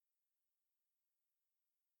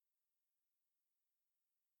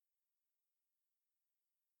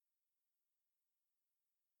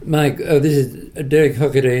Mike, this is Derek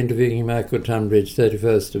Hockaday interviewing Michael Tunbridge,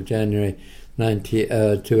 31st of January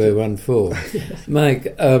 2014. Yes.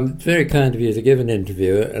 Mike, it's very kind of you to give an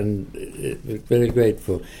interview, and we're very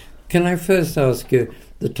grateful. Can I first ask you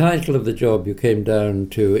the title of the job you came down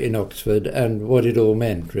to in Oxford and what it all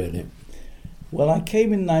meant, really? Well, I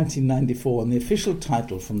came in 1994, and the official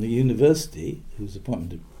title from the university, whose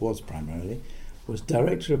appointment it was primarily, was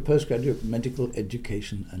Director of Postgraduate Medical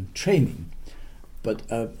Education and Training. But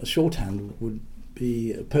a shorthand would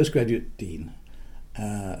be a Postgraduate Dean,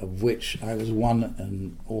 of which I was one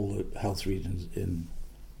in all the health regions in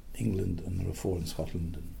England, and there are 4 in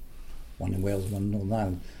Scotland, and 1 in Wales, 1 in Northern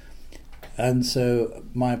Ireland. And so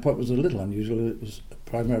my appointment was a little unusual. It was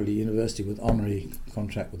primarily university with honorary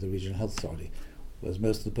contract with the Regional Health Authority, whereas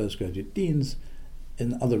most of the postgraduate deans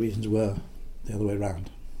in other regions were the other way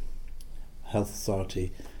around. Health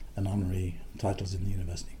Authority and honorary titles in the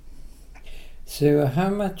university. So how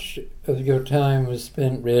much of your time was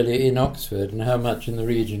spent really in Oxford and how much in the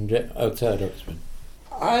region outside Oxford?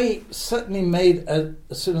 I certainly made, as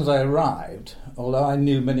soon as I arrived, although I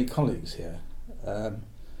knew many colleagues here.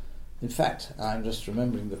 In fact, I'm just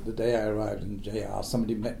remembering that the day I arrived in JR,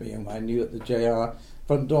 somebody met me whom I knew at the JR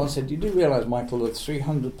front door and said, "You do realise, Michael, that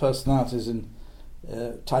 300 personalities in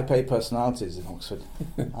Type A personalities in Oxford?"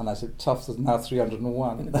 And I said, "Tough, there's now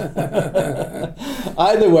 301.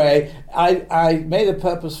 Either way, I made a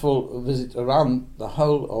purposeful visit around the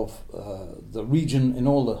whole of the region, in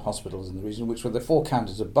all the hospitals in the region, which were the 4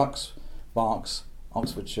 counties of Bucks, Berks,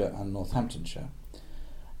 Oxfordshire and Northamptonshire.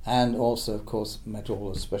 And also, of course, met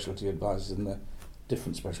all the specialty advisors in the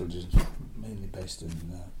different specialties, mainly based in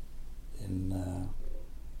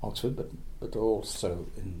Oxford, but also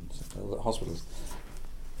in hospitals.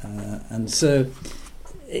 And so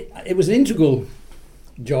it was an integral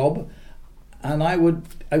job, and I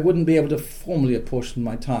wouldn't be able to formally apportion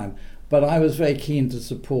my time, but I was very keen to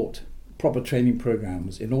support proper training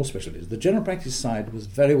programs in all specialties. The general practice side was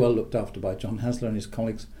very well looked after by John Hasler and his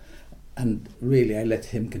colleagues, and really I let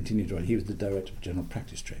him continue to run. He was the director of general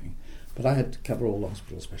practice training, but I had to cover all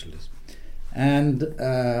hospital specialties. And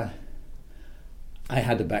I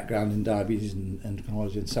had a background in diabetes and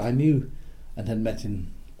endocrinology, and so I knew and had met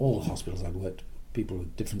in all the hospitals I'd worked, people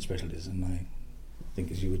with different specialties. And I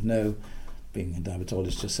think, as you would know, being a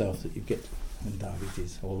diabetologist yourself, that you get in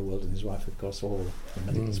diabetes all the world and his wife across all the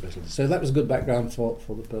medical specialties. So that was a good background for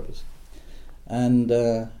the purpose. And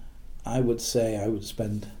I would say I would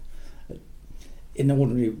spend, in an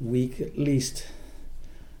ordinary week, at least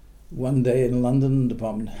one day in London,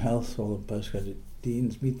 Department of Health or the postgraduate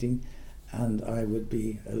dean's meeting, and I would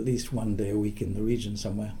be at least one day a week in the region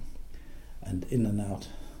somewhere, and in and out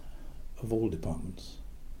of all departments,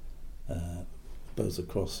 both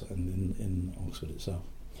across and in Oxford itself.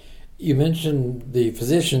 You mentioned the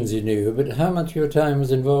physicians you knew, but how much of your time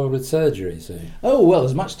was involved with surgery, say? Oh, well,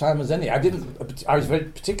 as much time as any. I was very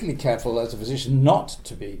particularly careful as a physician not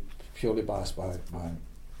to be purely biased by my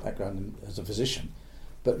background as a physician,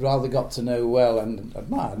 but rather got to know well and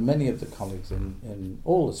admire many of the colleagues in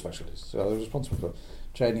all the specialties. So I was responsible for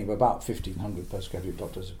training of about 1,500 postgraduate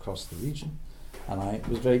doctors across the region, and I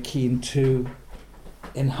was very keen to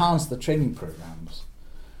enhance the training programs.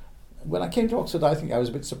 When I came to Oxford, I think I was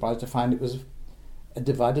a bit surprised to find it was a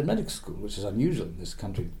divided medical school, which is unusual in this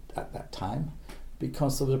country at that time,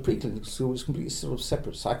 because there was a preclinical school which was completely sort of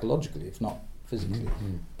separate psychologically, if not physically.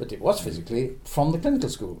 Mm-hmm. But it was physically from the clinical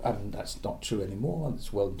school, and that's not true anymore, and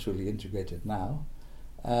it's well and truly integrated now.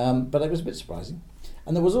 But it was a bit surprising.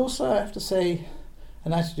 And there was also, I have to say,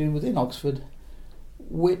 an attitude within Oxford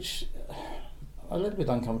which, a little bit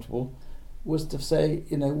uncomfortable, was to say,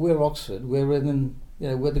 we're Oxford, we're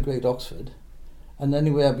the great Oxford, and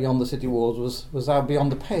anywhere beyond the city walls was out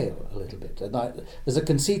beyond the pale a little bit. And there's a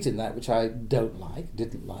conceit in that which I didn't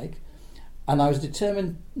like, and I was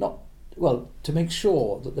determined to make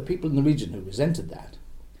sure that the people in the region who resented that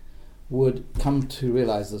would come to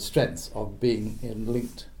realise the strength of being in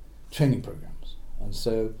linked training programmes. And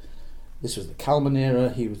so this was the Calman era.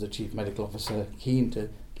 He was the chief medical officer, keen to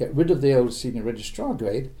get rid of the old senior registrar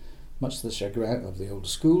grade, much to the chagrin of the old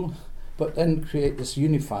school, but then create this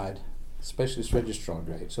unified specialist registrar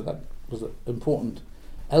grade. So that was an important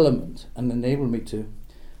element and enabled me to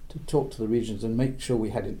talk to the regions and make sure we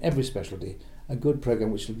had in every specialty a good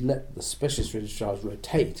program which would let the specialist registrars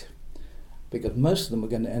rotate, because most of them were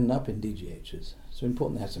going to end up in DGHs. So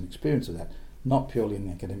important they had some experience of that, not purely in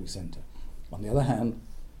the academic centre. On the other hand,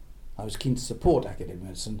 I was keen to support academic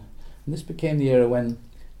medicine, and this became the era when,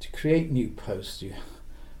 to create new posts,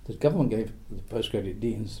 the government gave the postgraduate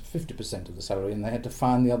deans 50% of the salary, and they had to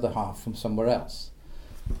find the other half from somewhere else.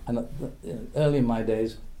 And early in my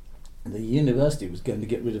days, the university was going to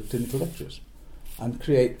get rid of clinical lecturers and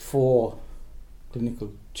create 4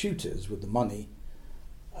 clinical tutors with the money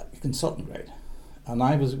at consultant grade. And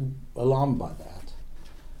I was alarmed by that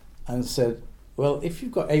and said, well, if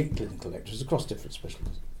you've got 8 clinical lecturers across different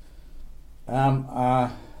specialties,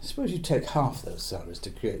 suppose you take half those salaries to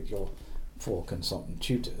create your 4 consultant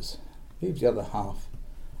tutors, leave the other half,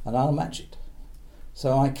 and I'll match it.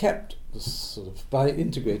 So I kept sort of, by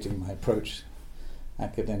integrating my approach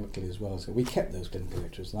academically as well, so we kept those clinical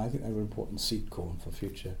lecturers, and I think they were important seed corn for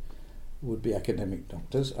future would-be academic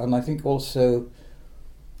doctors. And I think also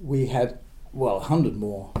we had, 100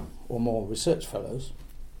 more or more research fellows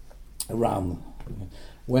around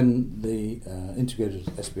when the integrated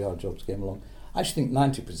SBR jobs came along. I actually think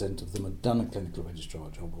 90% of them had done a clinical registrar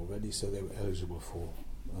job already, so they were eligible for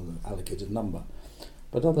an allocated number.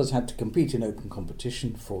 But others had to compete in open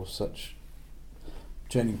competition for such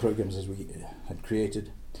training programs as we had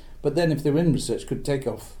created. But then if they were in research, could take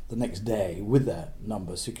off the next day with that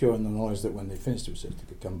number, securing the knowledge that when they finished the research they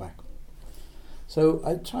could come back. So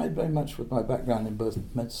I tried very much with my background in both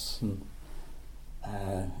medicine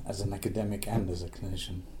as an academic and as a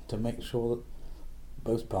clinician to make sure that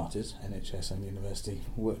both parties, NHS and university,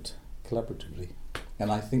 worked collaboratively.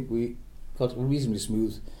 And I think we got a reasonably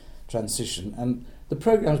smooth transition, and the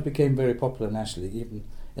programs became very popular nationally, even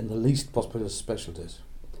in the least popular specialties.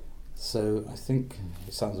 So I think,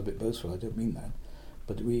 it sounds a bit boastful, I don't mean that,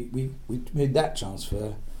 but we made that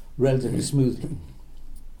transfer relatively smoothly.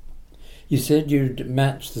 You said you'd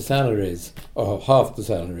match the salaries, or half the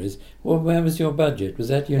salaries. Well, where was your budget? Was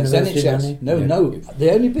that university money? No.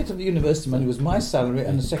 The only bit of the university money was my salary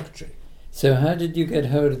and the secretary. So how did you get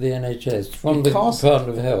hold of the NHS? From the Department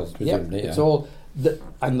of Health, presumably? It's all...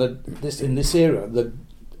 in this era,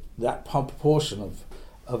 that proportion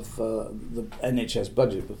of the NHS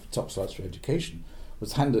budget with top slides for education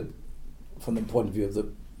was handed from the point of view of the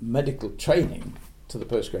medical training to the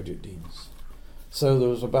postgraduate deans. So there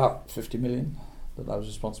was about 50 million that I was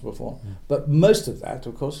responsible for. Mm. But most of that,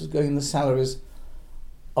 of course, was going in the salaries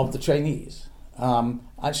of the trainees.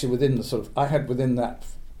 Actually, I had within that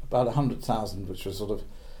about 100,000, which was sort of,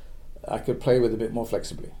 I could play with a bit more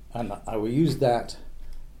flexibly. And I would use that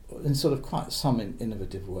in sort of quite some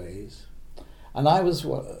innovative ways. And I was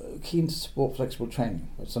keen to support flexible training.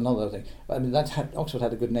 That's another thing. I mean, Oxford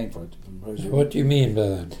had a good name for it. What do you mean by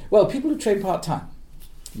that? Well, people who train part-time,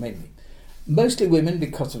 mainly. Mostly women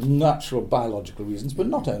because of natural biological reasons, but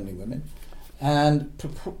not only women. And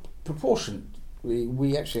proportion,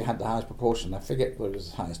 we actually had the highest proportion. I forget whether it was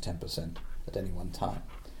as high as 10% at any one time.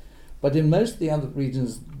 But in most of the other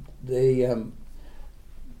regions, the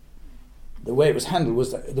way it was handled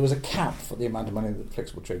was that there was a cap for the amount of money that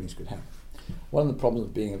flexible trainees could have. One of the problems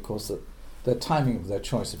being, of course, that the timing of their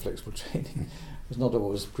choice of flexible training was not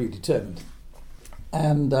always predetermined.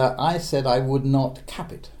 And I said I would not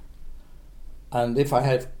cap it. And if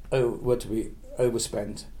I were to be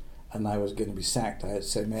overspent and I was going to be sacked, I would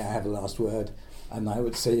say, may I have a last word? And I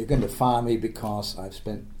would say, you're going to fire me because I've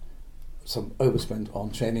spent some overspent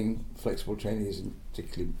on training flexible trainees, and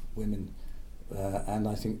particularly women, and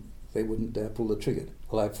I think they wouldn't dare pull the trigger.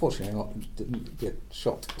 Well, unfortunately, didn't get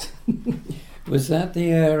shot. Was that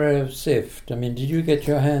the era of SIFT? I mean, did you get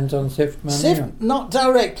your hands on SIFT money? SIFT, not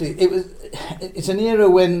directly. It's an era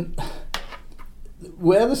when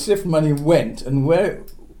where the SIFT money went and where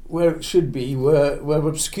it should be were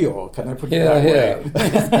obscure. Can I put it that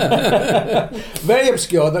way? Very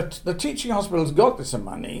obscure. The teaching hospitals got this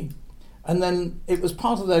money, and then it was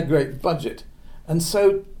part of their great budget, and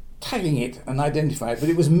so tagging it and identifying it, but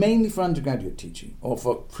it was mainly for undergraduate teaching or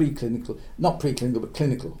for clinical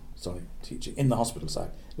teaching in the hospital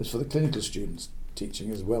side. It was for the clinical students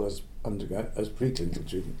teaching as well as preclinical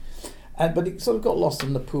students. But it sort of got lost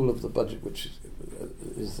in the pool of the budget, which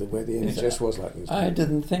is the way the NHS was like this. I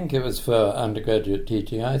didn't think it was for undergraduate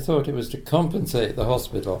teaching. I thought it was to compensate the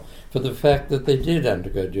hospital for the fact that they did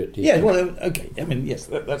undergraduate teaching. Yeah, well, okay. I mean, yes,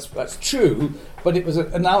 that's true, but it was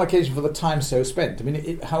an allocation for the time so spent. I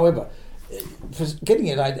mean, however, for getting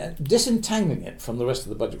it, disentangling it from the rest of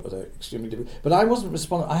the budget was extremely difficult. But I wasn't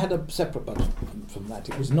responsible. I had a separate budget from that.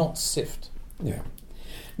 It was not SIFT. Yeah.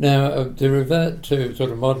 Now, to revert to sort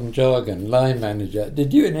of modern jargon, line manager,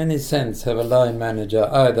 did you in any sense have a line manager,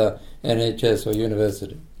 either NHS or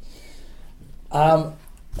university? I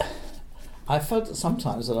felt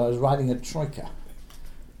sometimes that I was riding a troika,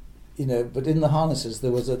 but in the harnesses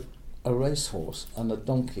there was a racehorse and a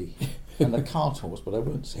donkey and a cart horse, but I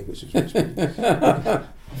won't say which is which.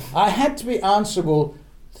 I had to be answerable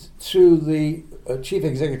to the chief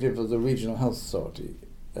executive of the Regional Health Authority,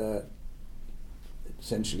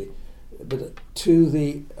 essentially, but to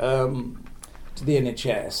the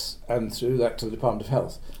NHS and through that to the Department of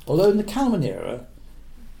Health. Although in the Calman era,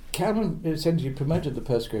 Calman essentially promoted the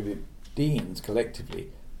postgraduate deans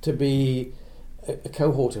collectively to be a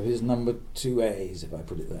cohort of his number 2As, if I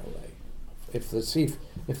put it that way. If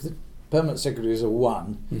the permanent secretaries are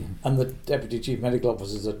 1 and the deputy chief medical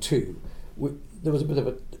officers are 2, there was a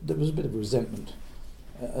bit of resentment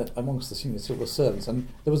amongst the senior civil servants, and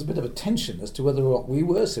there was a bit of a tension as to whether or not we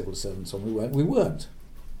were civil servants or we weren't. We weren't.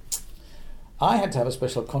 I had to have a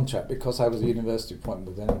special contract because I was a university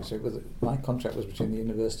appointment with them. So my contract was between the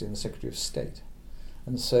university and the Secretary of State,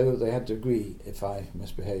 and so they had to agree if I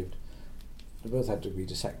misbehaved. They both had to agree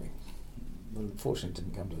to sack me. Well, unfortunately, it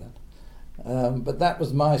didn't come to that. But that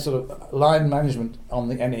was my sort of line management on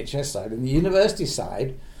the NHS side. In the university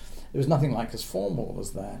side, it was nothing like as formal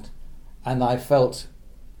as that, and I felt.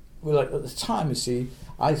 Well, at the time, you see,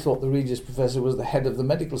 I thought the Regius Professor was the head of the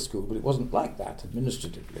medical school, but it wasn't like that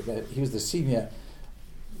administratively. He was the senior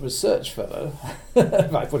research fellow,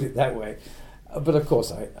 if I put it that way. But of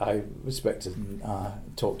course, I respected and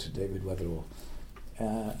talked to David Weatherall.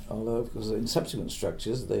 Although, of course, in subsequent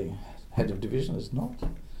structures, the head of division is not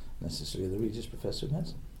necessarily the Regius Professor of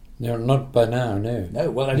Medicine. No, not by now, no.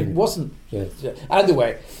 No, well, and it wasn't. Yes. Either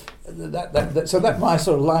way, so that my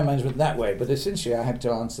sort of line management that way, but essentially I had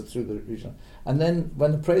to answer through the regional. And then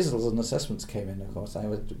when appraisals and assessments came in, of course, I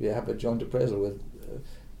had to have a joint appraisal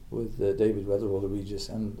with David Weatherall, the Regis,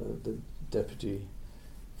 and the deputy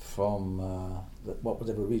from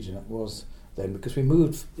whatever region it was then, because we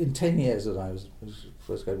moved in 10 years that I was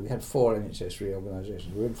first going. We had 4 NHS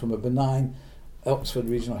reorganisations. We went from a benign Oxford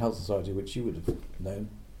Regional Health Authority, which you would have known.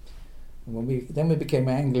 And then we became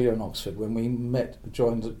Anglia and Oxford when we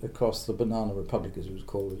joined across the Banana Republic, as it was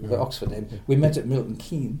called, the Oxford end. We met at Milton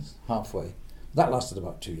Keynes halfway. That lasted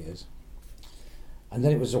about 2 years. And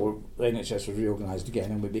then it was all, the NHS was reorganised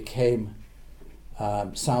again, and we became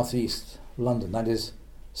South East London, that is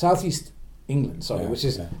South East England, which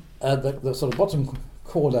is the sort of bottom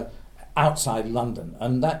corner outside London.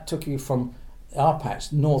 And that took you from our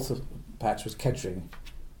patch, north of patch was Kettering,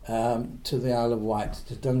 to the Isle of Wight,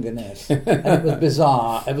 to Dungeness. And it was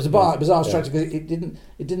bizarre. It was a bizarre structure because it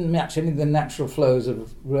didn't match any of the natural flows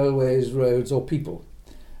of railways, roads, or people.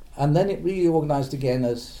 And then it reorganised again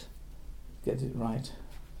as, get it right,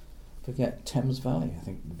 forget, Thames Valley, I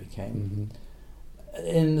think it became.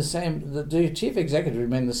 In the same, the chief executive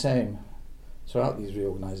remained the same throughout these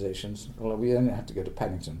reorganisations, although we only had to go to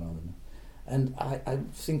Paddington rather than. And I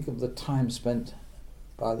think of the time spent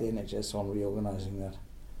by the NHS on reorganising that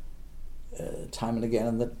time and again,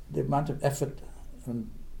 and the amount of effort and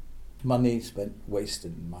money spent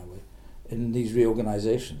wasted in my way in these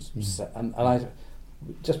reorganisations. And I,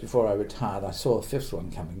 just before I retired, I saw a 5th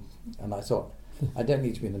one coming, and I thought, I don't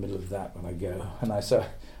need to be in the middle of that when I go. And I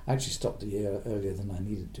actually stopped a year earlier than I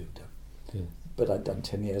needed to have done. Yeah. But I'd done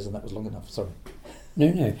 10 years, and that was long enough. Sorry.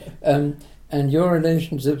 No. And your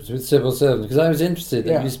relationships with civil servants, because I was interested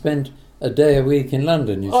that you spent a day a week in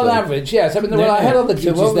London, you on said. average, yes. I mean, I had other duties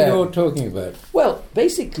there. So what were you all talking about? Well,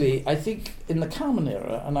 basically, I think in the Calman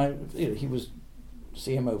era, and he was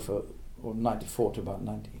CMO for 94 to about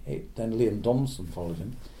 98, then Liam Donaldson followed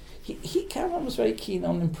him. Calman was very keen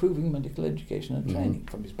on improving medical education and training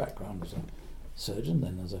from his background as a surgeon,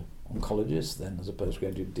 then as an oncologist, then as a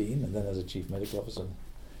postgraduate dean, and then as a chief medical officer.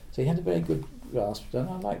 So he had a very good grasp, and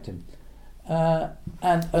I liked him.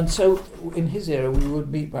 And so in his era we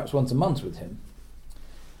would meet perhaps once a month with him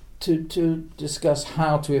to discuss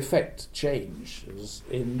how to effect change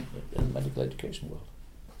in the medical education world.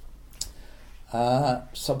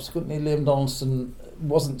 Subsequently, Liam Donaldson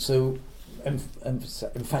wasn't so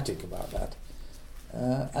emphatic about that,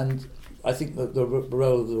 and I think that the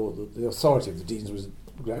role or the authority of the deans was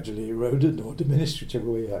gradually eroded or diminished, whichever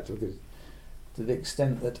way you like to look at it, to the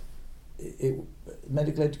extent that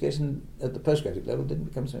medical education at the postgraduate level didn't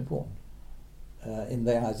become so important. In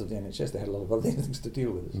the eyes of the NHS, they had a lot of other things to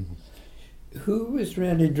deal with. Who was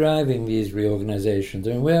really driving these reorganisations?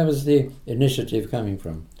 I mean, where was the initiative coming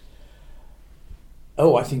from?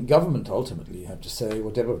 Oh, I think government ultimately, you have to say,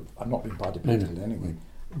 whatever, I'm not being party political anyway.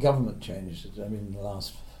 Government changed. I mean, in the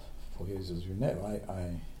last 4 years, as you know,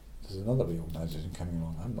 there's another reorganisation coming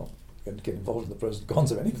along. I'm not going to get involved in the pros and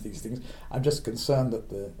cons of any of these things. I'm just concerned that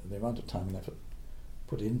the amount of time and effort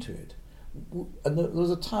put into it. And there was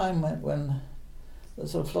a time when the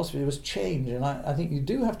sort of philosophy was change, and I think you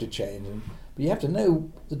do have to change, but you have to know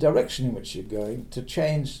the direction in which you're going to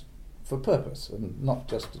change for purpose, and not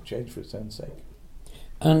just to change for its own sake.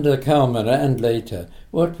 Under Calman and later,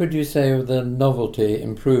 what would you say were the novelty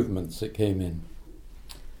improvements that came in?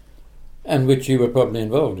 And which you were probably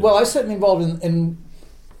involved in. Well, I was certainly involved in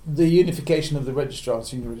the unification of the registrar and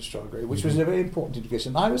senior registrar grade, which was a very important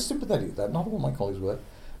unification. I was sympathetic with that, not all my colleagues were,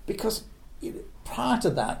 because prior to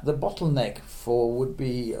that, the bottleneck for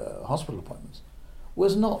would-be hospital appointments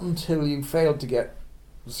was not until you failed to get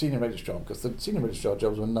the senior registrar, because the senior registrar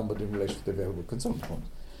jobs were numbered in relation to the available consultant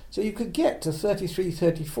appointments. So you could get to 33,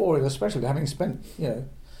 34 in a specialty, having spent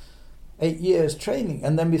 8 years training,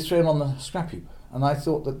 and then be thrown on the scrap heap. And I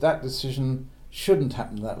thought that decision shouldn't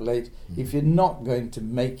happen that late. If you're not going to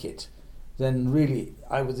make it, then really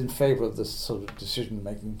I was in favour of this sort of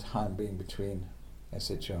decision-making time being between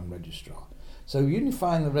SHO and registrar. So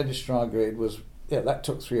unifying the registrar grade that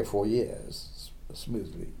took 3 or 4 years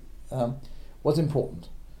smoothly, was important.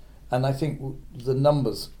 And I think the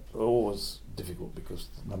numbers are always difficult because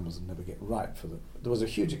the numbers never get right there was a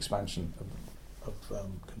huge expansion of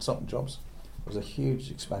consultant jobs. There was a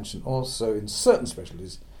huge expansion also in certain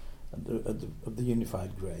specialties of the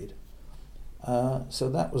unified grade. So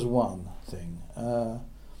that was one thing.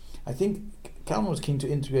 I think Calman was keen to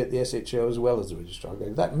integrate the SHO as well as the registrar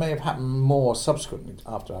grade. That may have happened more subsequently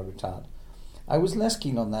after I retired. I was less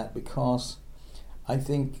keen on that because I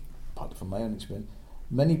think, partly from my own experience,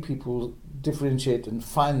 many people differentiate and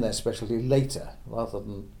find their specialty later rather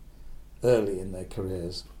than early in their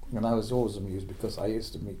careers. And I was always amused because I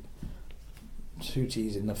used to meet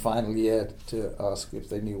tutees in the final year to ask if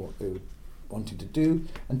they knew what they were wanting to do,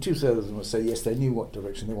 and 2/3 of them would say yes, they knew what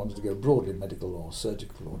direction they wanted to go broadly, medical or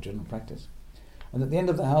surgical or general practice. And at the end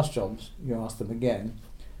of the house jobs, you asked them again,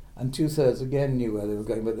 and 2/3 again knew where they were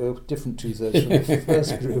going, but they were different 2/3 from the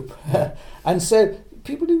first group. And so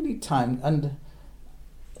people do need time, and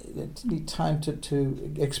need time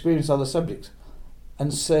to experience other subjects.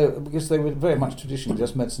 And so, because they were very much traditionally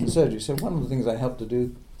just medicine and surgery, so one of the things I helped to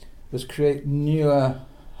do was create newer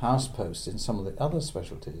house posts in some of the other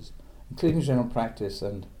specialties, including general practice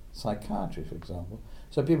and psychiatry, for example.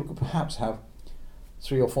 So people could perhaps have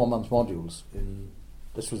 3 or 4 month modules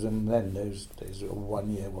this was in those days, 1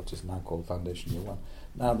 year, what is now called Foundation Year 1.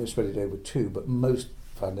 Now they've spread it over 2, but most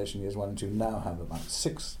Foundation Years 1 and 2 now have about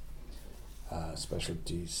 6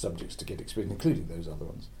 specialty subjects to get experience, including those other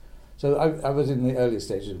ones. So I was in the earlier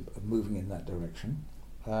stages of moving in that direction.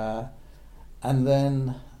 And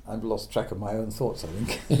then I've lost track of my own thoughts, I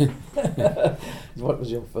think. What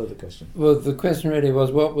was your further question? Well, the question really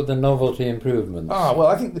was, what were the novelty improvements? Well,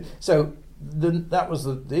 I think that was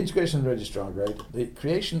the integration of the registrar grade, the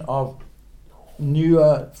creation of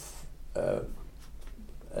newer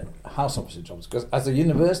house officer jobs, because as a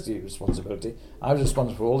university responsibility, I was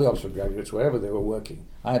responsible for all the Oxford graduates wherever they were working.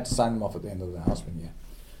 I had to sign them off at the end of the houseman year.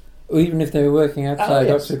 Even if they were working outside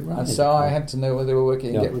Oxford? Right. And so I had to know where they were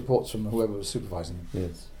working and get reports from whoever was supervising them.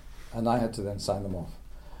 Yes. And I had to then sign them off.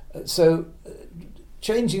 So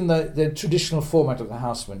changing the traditional format of the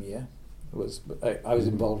houseman year, I was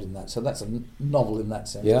involved in that. So that's a novel in that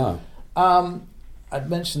sense. Yeah. I'd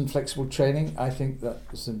mentioned flexible training. I think that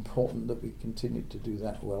it's important that we continue to do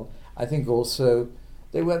that well. I think also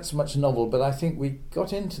they weren't so much novel, but I think we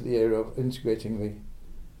got into the area of integrating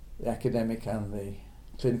the academic and the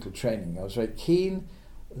clinical training. I was very keen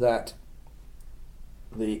that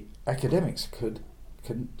the academics could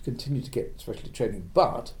continue to get specialty training,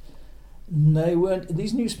 but they weren't.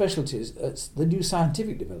 These new specialties, the new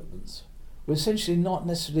scientific developments, were essentially not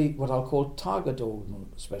necessarily what I'll call target organ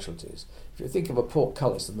specialties. If you think of a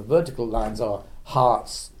portcullis, and the vertical lines are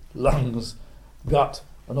hearts, lungs, gut,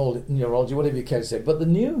 and all the neurology, whatever you can say. But the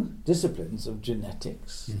new disciplines of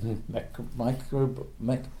genetics, molecular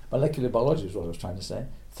biology is what I was trying to say,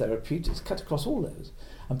 therapeutics, cut across all those.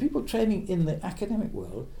 And people training in the academic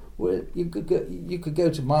world, where you could go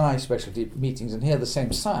to my specialty meetings and hear the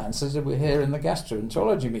same science as we hear in the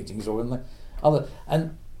gastroenterology meetings or in the other.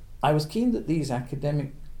 And I was keen that these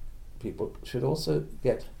academic people should also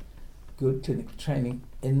get good clinical training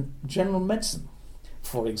in general medicine,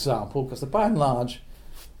 for example, because by and large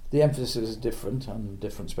the emphasis is different on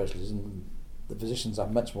different specialties, and the physicians are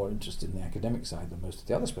much more interested in the academic side than most of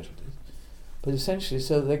the other specialties. But essentially,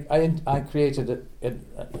 I created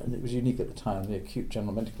and it was unique at the time, the acute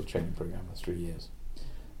general medical training program for 3 years.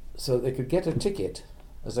 So they could get a ticket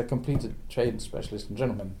as a completed trained specialist in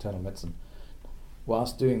general internal medicine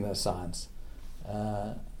whilst doing their science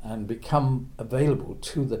and become available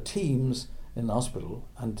to the teams in the hospital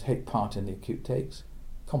and take part in the acute takes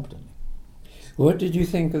competently. What did you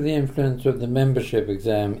think of the influence of the membership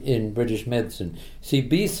exam in British medicine? See,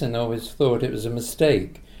 Beeson always thought it was a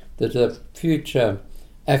mistake that a future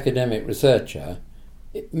academic researcher,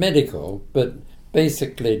 medical, but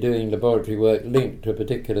basically doing laboratory work linked to a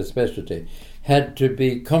particular specialty had to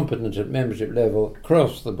be competent at membership level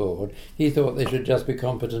across the board. He thought they should just be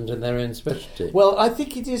competent in their own specialty. Well, I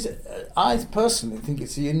think it is. I personally think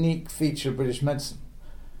it's a unique feature of British medicine.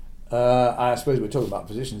 I suppose we're talking about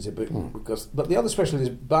physicians here, but the other specialties,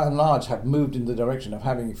 by and large, have moved in the direction of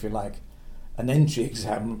having, if you like, an entry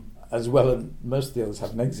exam as well, and most of the others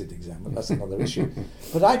have an exit exam, but that's another issue.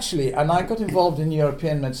 But actually, and I got involved in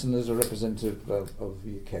European medicine as a representative of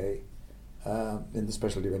UK in the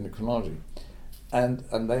specialty of endocrinology, and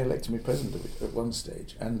they elected me president of it at one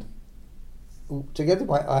stage, and together with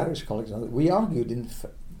my Irish colleagues, we argued in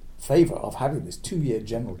favour of having this 2-year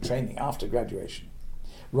general training after graduation,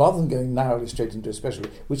 rather than going narrowly straight into a specialty,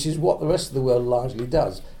 which is what the rest of the world largely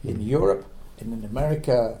does. In Europe, in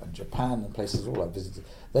America and Japan and places all I've visited,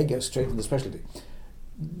 they go straight into specialty.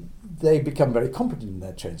 They become very competent in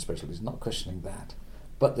their trained specialties, not questioning that,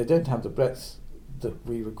 but they don't have the breadth that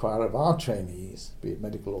we require of our trainees, be it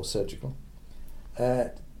medical or surgical,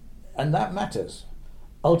 and that matters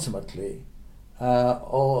ultimately.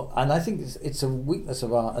 And I think it's a weakness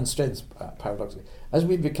of our, and strength, paradoxically, as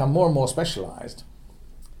we become more and more specialised.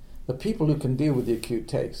 The people who can deal with the acute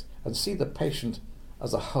takes and see the patient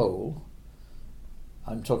as a whole,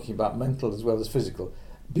 I'm talking about mental as well as physical,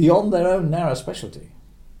 beyond their own narrow specialty,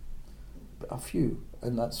 are few.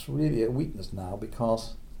 And that's really a weakness now,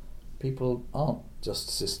 because people aren't just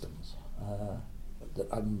systems.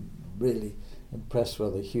 I'm really impressed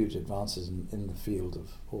with the huge advances in the field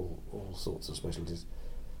of all sorts of specialties.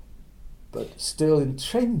 But still, in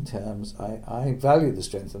training terms, I value the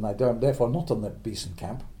strength, and I don't, therefore, not on the Beeson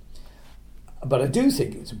camp. But I do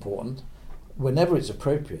think it's important, whenever it's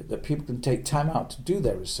appropriate, that people can take time out to do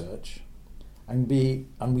their research, and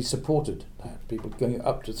we supported that, people going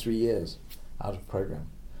up to 3 years out of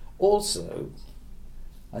programme. Also,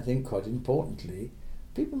 I think quite importantly,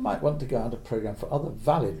 people might want to go out of programme for other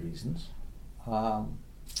valid reasons.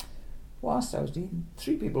 Whilst I was dean,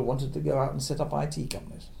 3 people wanted to go out and set up IT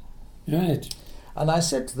companies. Right. And I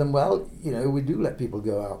said to them, well, we do let people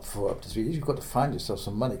go out for up to 3 years. You've got to find yourself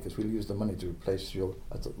some money, because we'll use the money to replace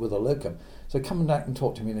with a locum. So come back and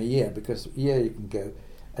talk to me in a year, because a year you can go,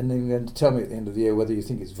 and then you're going to tell me at the end of the year whether you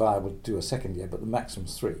think it's viable to do a second year, but the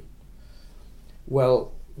maximum's 3.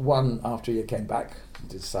 Well, one after a year came back,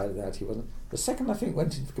 decided that he wasn't. The second, I think,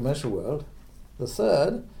 went into the commercial world. The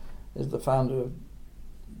third is the founder of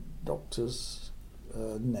Doctors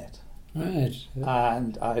Net. Right.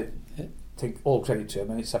 And I think all credit to him,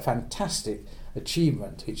 and it's a fantastic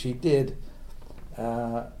achievement which he did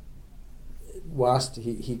whilst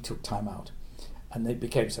he took time out, and it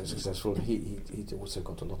became so successful. He also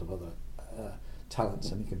got a lot of other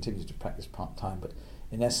talents, and he continues to practice part-time, but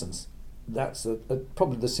in essence that's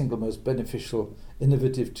probably the single most beneficial,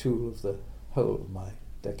 innovative tool of the whole of my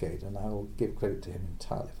decade, and I will give credit to him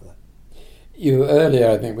entirely for that. You earlier,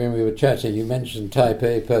 I think, when we were chatting, you mentioned Type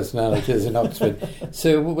A personalities in Oxford.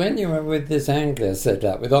 So when you were with this Anglia set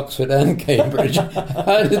up, with Oxford and Cambridge,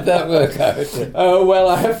 how did that work out? Oh, well,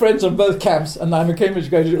 I have friends on both camps, and I'm a Cambridge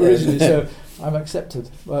graduate originally, so I'm accepted.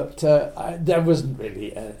 But there wasn't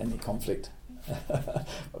really any conflict.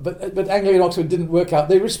 But Anglia and Oxford didn't work out.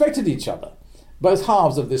 They respected each other, both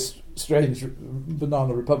halves of this strange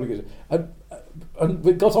banana republic. And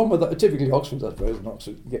we got on with it, typically Oxford, I suppose, and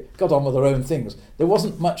Oxford got on with their own things. There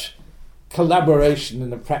wasn't much collaboration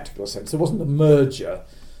in a practical sense. There wasn't a merger.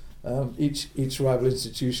 Each rival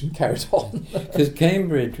institution carried on. Because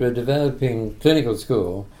Cambridge were developing clinical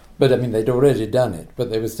school, but I mean they'd already done it,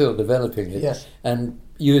 but they were still developing it. Yes. And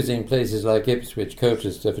using places like Ipswich,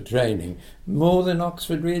 Colchester for training, more than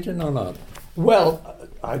Oxford region or not? Well,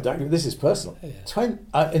 this is personal.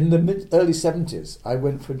 Yeah. In the early 70s, I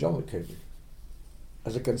went for a job at Cambridge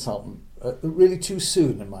as a consultant, really too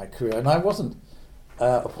soon in my career, and I wasn't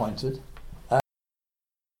appointed.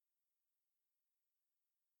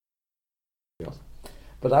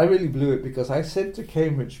 But I really blew it, because I said to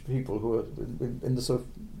Cambridge people who were in the sort of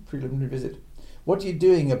preliminary visit, what are you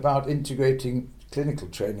doing about integrating clinical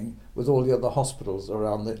training with all the other hospitals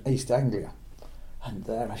around the East Anglia? And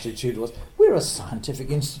their attitude was, we're a scientific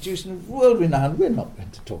institution, world-renowned, we're not going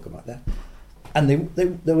to talk about that. And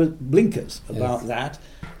there were blinkers about that.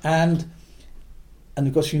 And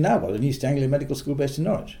of course you now got an East Anglia Medical School based in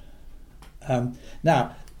Norwich.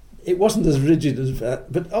 Now, it wasn't as rigid as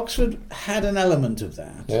that, but Oxford had an element of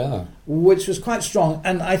that, which was quite strong.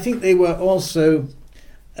 And I think they were also,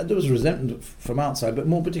 there was resentment from outside, but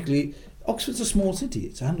more particularly, Oxford's a small city,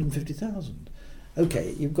 it's 150,000.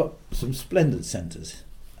 Okay, you've got some splendid centres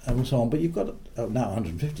and so on, but you've got now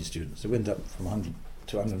 150 students. It went up from 100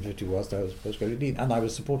 to 150 whilst I was postgraduate dean, and I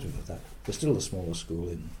was supportive of that. We're still the smallest school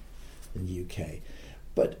in the UK.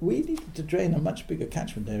 But we needed to drain a much bigger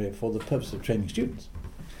catchment area for the purpose of training students.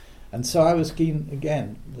 And so I was keen,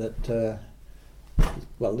 again, that,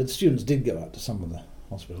 the students did go out to some of the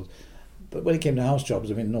hospitals. But when it came to house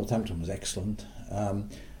jobs, I mean, Northampton was excellent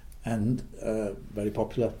and very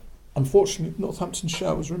popular. Unfortunately,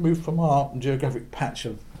 Northamptonshire was removed from our geographic patch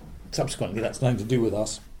of, subsequently, that's nothing to do with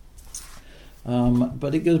us.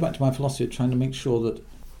 But it goes back to my philosophy of trying to make sure that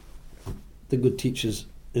the good teachers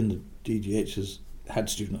in the DGHs had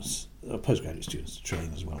students, postgraduate students to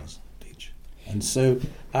train as well as teach. And so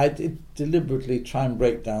I did deliberately try and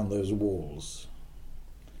break down those walls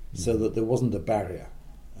so that there wasn't a barrier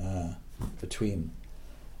between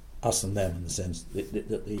us and them, in the sense that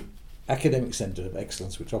the academic centre of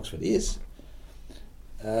excellence, which Oxford is,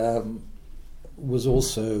 was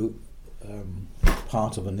also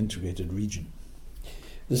part of an integrated region.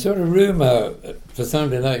 The sort of rumour, for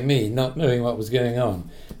somebody like me, not knowing what was going on,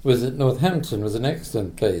 was that Northampton was an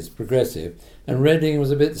excellent place, progressive, and Reading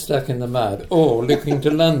was a bit stuck in the mud, or looking to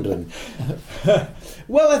London.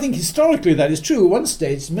 Well, I think historically that is true. At one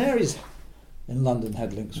stage, Mary's in London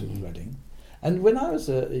had links with Reading. And when I was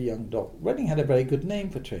a young doc, Reading had a very good name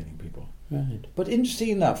for training people. Right. But interesting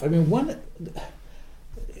enough, I mean,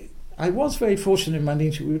 I was very fortunate in my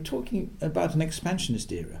leadership. We were talking about an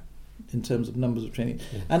expansionist era in terms of numbers of training.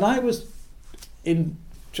 Yeah. And I was, in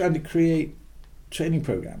trying to create training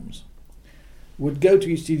programs, would go to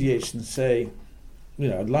each DGH and say,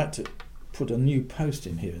 I'd like to put a new post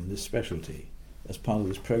in here in this specialty as part of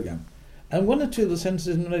this program. And one or two of the centres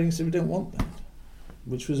in Reading said, we don't want that,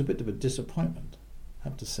 which was a bit of a disappointment, I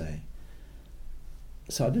have to say.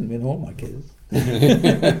 So I didn't win all my cases.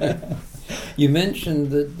 You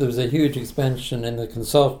mentioned that there was a huge expansion in the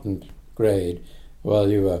consultant grade while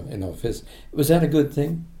you were in office. Was that a good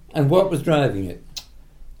thing? And what was driving it?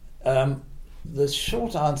 The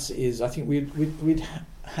short answer is, I think we have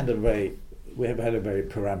had a very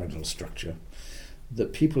pyramidal structure,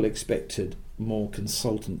 that people expected more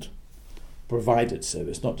consultant provided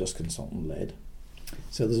service, not just consultant led.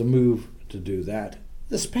 So there's a move to do that.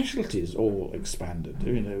 The specialties all expanded.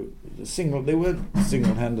 They weren't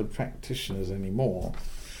single-handed practitioners anymore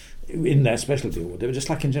in their specialty, or they were just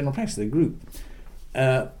like in general practice, they grew.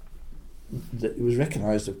 It was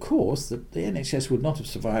recognised, of course, that the NHS would not have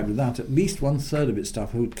survived without at least 1/3 of its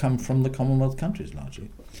staff who would come from the Commonwealth countries, largely.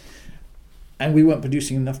 And we weren't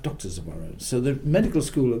producing enough doctors of our own. So the medical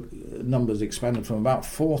school numbers expanded from about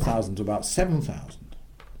 4,000 to about 7,000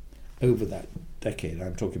 over that decade.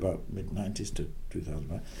 I'm talking about mid-90s to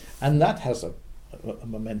 2005. And that has a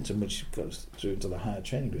momentum which goes through into the higher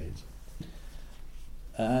training grades.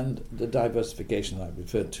 And the diversification I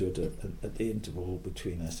referred to at the interval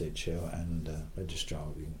between SHO and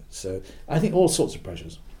registrar. So I think all sorts of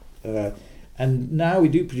pressures. And now we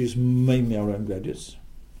do produce mainly our own graduates.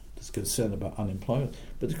 There's concern about unemployment.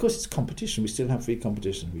 But of course it's competition. We still have free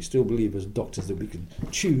competition. We still believe as doctors that we can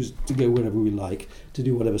choose to go wherever we like, to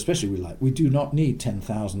do whatever specialty we like. We do not need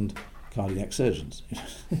 10,000 cardiac surgeons.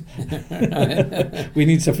 We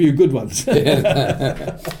need a few good ones.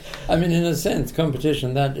 I mean, in a sense,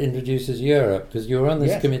 competition, that introduces Europe, because you were on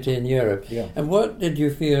this committee in Europe. Yeah. And what did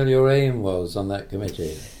you feel your aim was on that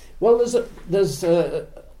committee? Well, there's an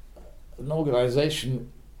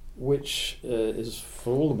organisation which is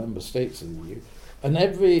for all the member states of the EU, and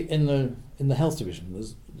in the health division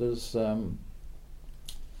there's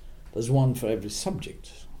one for every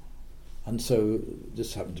subject. And so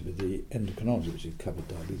this happened to be the endocrinology, which covered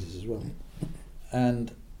diabetes as well.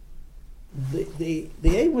 And the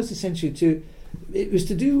aim was essentially to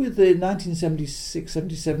do with the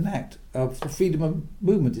 1976-77 Act of freedom of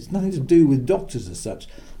movement. It's nothing to do with doctors as such.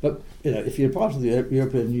 But if you're part of the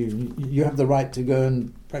European Union, you have the right to go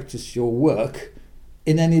and practice your work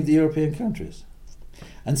in any of the European countries.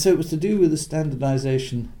 And so it was to do with the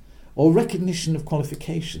standardisation or recognition of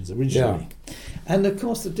qualifications originally. Yeah. And of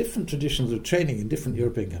course the different traditions of training in different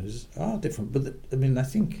European countries are different. But I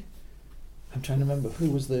think, I'm trying to remember who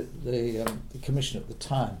was the commissioner at the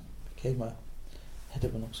time, became a head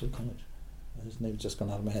of an Oxford college. His name's just gone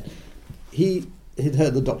out of my head. He'd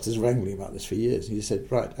heard the doctors wrangling about this for years. He said,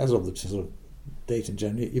 right, as of the sort of date in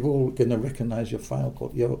January, you're all going to recognise your final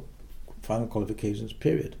qualifications,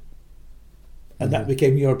 period. And that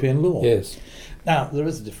became European law. Yes. Now, there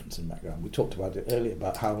is a difference in background. We talked about it earlier,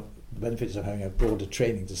 about how the benefits of having a broader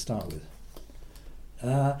training to start with.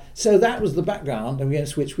 So that was the background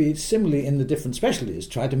against which we, similarly in the different specialties,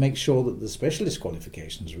 tried to make sure that the specialist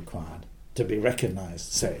qualifications required to be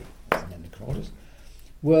recognised, say, as an endocrinologist,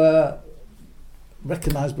 were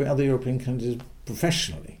recognised by other European countries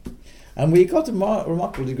professionally. And we got a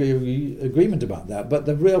remarkable degree of agreement about that. But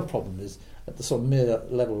the real problem is, at the sort of mere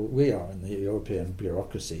level we are in the European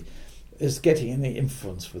bureaucracy, is getting any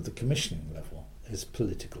influence with the commissioning level is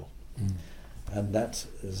political. And that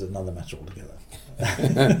is another matter altogether.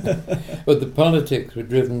 But the politics were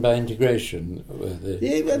driven by integration.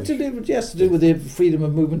 To do with the freedom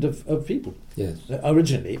of movement of people. Yes.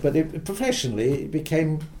 Originally, but professionally it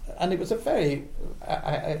became, and it was a very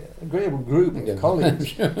agreeable group of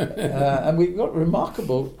colleagues, and we got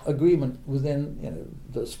remarkable agreement within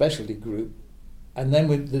the specialty group, and then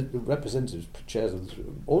with the representatives, chairs of the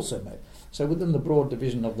also made. So within the broad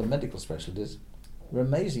division of the medical specialties,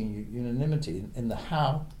 amazing unanimity in the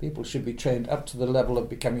how people should be trained up to the level of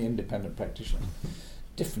becoming independent practitioners.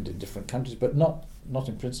 Different in different countries, but not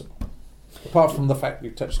in principle. Apart from the fact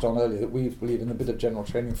you touched on earlier that we believe in a bit of general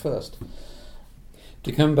training first.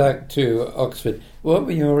 To come back to Oxford, what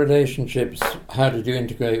were your relationships? How did you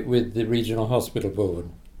integrate with the Regional Hospital Board?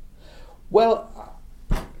 Well,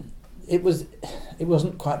 it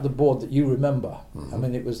wasn't quite the board that you remember. I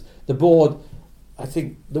mean, it was the board. I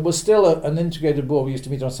think there was still an integrated board. We used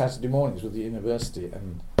to meet on Saturday mornings with the university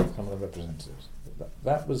and some of the representatives.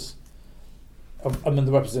 That was, I mean,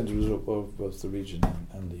 the representatives of both the region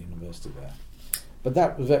and the university there. But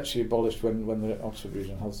that was actually abolished when the Oxford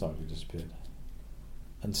Regional Health Authority disappeared.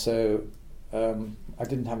 And so I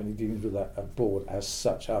didn't have any dealings with that board as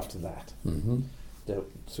such after that.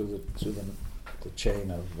 Through the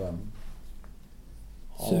chain of.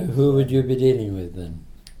 So who would you be dealing with then?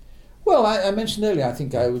 Well, I mentioned earlier. I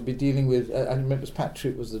think I would be dealing with. I remember it was Pat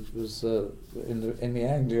Troop was in the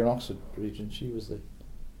Anglia and Oxford region. She was the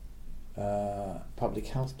public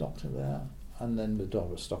health doctor there, and then with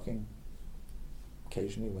Dora Stocking.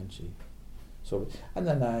 Occasionally, when she saw it, and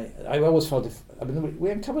then I always felt we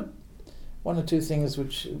uncovered one or two things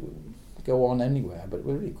which go on anywhere, but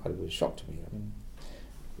were really quite a bit of a shock to me. I mean,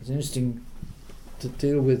 it's interesting to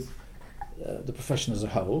deal with the profession as a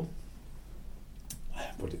whole.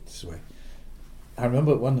 Put it this way. I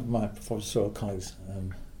remember one of my professorial colleagues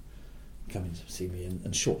coming to see me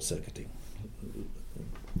and short-circuiting,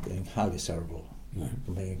 getting highly cerebral,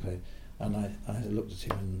 and I looked at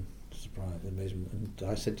him in surprise, amazement, and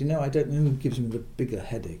I said, I don't know who gives me the bigger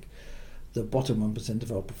headache, the bottom 1%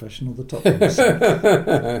 of our profession or the top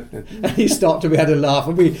 1%. And he stopped and we had a laugh,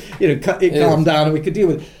 and it calmed down and we could deal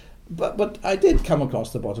with it. But I did come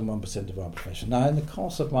across the bottom 1% of our profession. Now, in the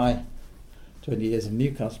course of my 20 years in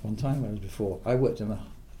Newcastle, one time, whereas before, I worked in a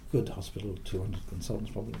good hospital, 200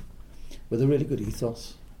 consultants probably, with a really good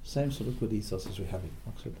ethos, same sort of good ethos as we have in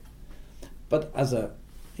Oxford. But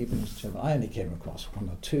even as chairman, I only came across one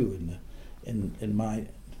or two in my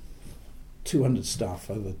 200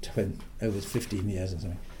 staff over 15 years or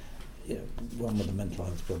something. One with a mental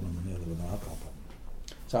health problem and the other with an alcohol problem.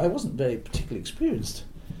 So I wasn't very particularly experienced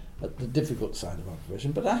at the difficult side of our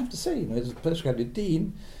profession, but I have to say, as a postgraduate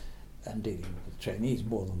dean, and dealing with trainees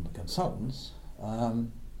more than the consultants,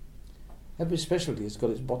 every specialty has got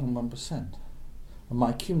its bottom 1%. And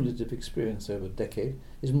my cumulative experience over a decade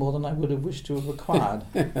is more than I would have wished to have acquired.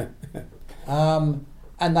 And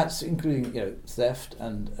that's including theft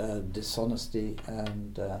and dishonesty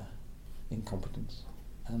and incompetence.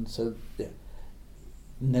 And so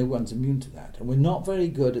no one's immune to that. And we're not very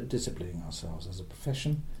good at disciplining ourselves as a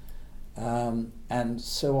profession. And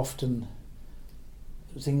so often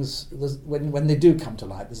things, when they do come to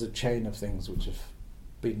light, there's a chain of things which have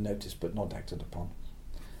been noticed but not acted upon.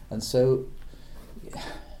 And so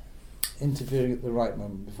interfering at the right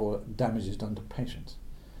moment before damage is done to patients.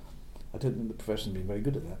 I don't think the profession has been very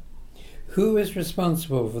good at that. Who is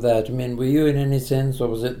responsible for that? I mean, were you in any sense, or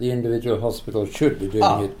was it the individual hospital should be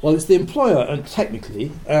doing it? Well, it's the employer,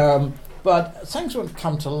 technically, but things would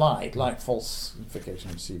come to light, like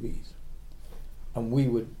falsification of CVs. And we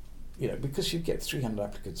would, because you get 300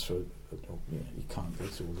 applicants for, you can't go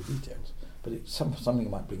through all the details, but something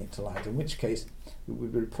might bring it to light, in which case it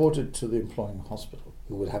would be reported to the employing hospital,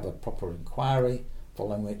 who would have a proper inquiry,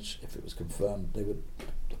 following which, if it was confirmed, the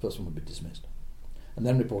person would be dismissed, and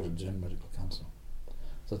then reported to General Medical Council.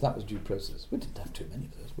 So that was due process. We didn't have too many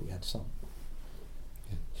of those, but we had some.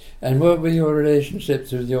 And what were your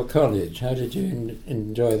relationships with your college? How did you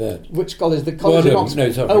enjoy that? Which college? The college in Oxford?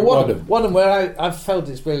 No, sorry, Wadham. Wadham, where I've felt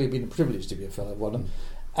it's really been a privilege to be a fellow at Wadham.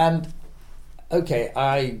 And,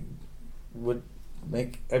 I would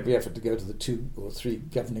make every effort to go to the 2 or 3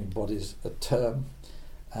 governing bodies a term,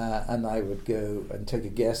 and I would go and take a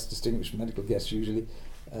guest, distinguished medical guest usually,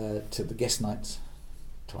 to the guest nights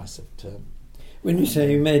twice a term. When you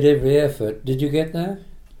say you made every effort, did you get there?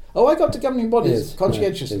 Oh, I got to governing bodies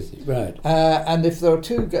conscientiously. Right. And if there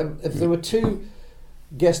were two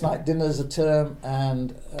guest night dinners a term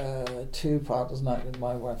and 2 partners' night with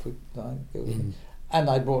my wife would go. And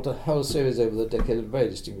I brought a whole series over the decade of very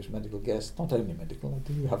distinguished medical guests, not only medical, I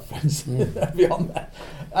do have friends beyond that.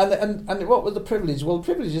 And what was the privilege? Well, the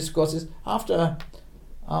privilege, of course, is after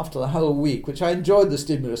the whole week, which I enjoyed the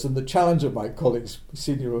stimulus and the challenge of my colleagues,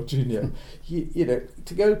 senior or junior, you know,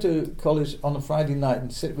 to go to college on a Friday night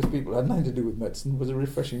and sit with people who had nothing to do with medicine was a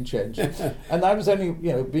refreshing change. And I was only,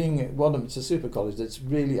 you know, being at Wadham, it's a super college that's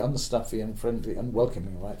really unstuffy and friendly and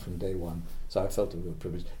welcoming right from day one. So I felt a real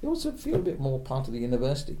privilege. You also feel a bit more part of the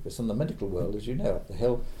university, because in the medical world, as you know, up the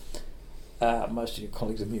hill, most of your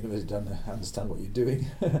colleagues in the university don't understand what you're doing.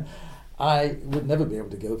 I would never be able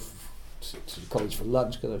to go to college for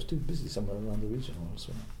lunch because I was too busy somewhere around the region or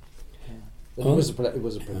elsewhere. But it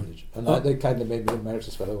was a privilege, and they kind of made me an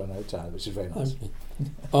emeritus fellow when I retired, which is very nice. Okay.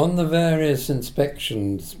 On the various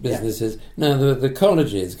inspections businesses, now the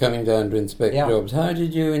colleges coming down to inspect jobs, how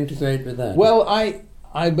did you integrate with that? Well,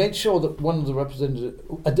 I made sure that one of the a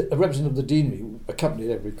representative of the deanery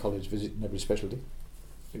accompanied every college visit and every specialty.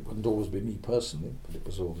 It wouldn't always be me personally, but it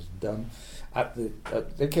was always done.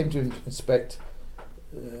 They came to inspect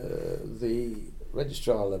the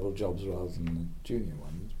registrar level jobs rather than the junior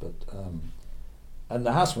ones, but and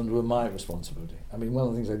the housemen were my responsibility. I mean, one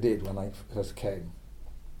of the things I did when I first came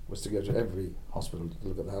was to go to every hospital to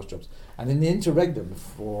look at the house jobs. And in the interregnum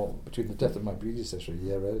between the death of my predecessor a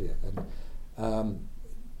year earlier and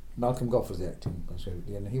Malcolm Gough was the acting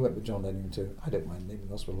secretary, and he went with John Lennon to, I don't mind naming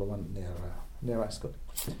the hospital, the one near Ascot.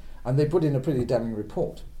 And they put in a pretty damning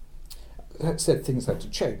report that said things had to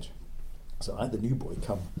change. So I had the new boy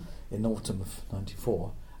come in autumn of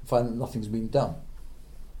 '94 and find that nothing's been done.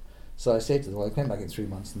 So I say to them, well, I came back in 3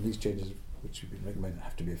 months and these changes which you've been recommended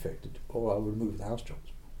have to be effected, or I'll remove the house jobs.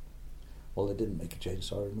 Well, they didn't make a change,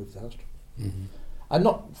 so I removed the house jobs. Mm-hmm. And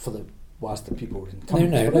not for the whilst the people were in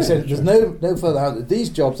company. But I said there's no further house. These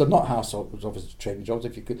jobs are not house office training jobs.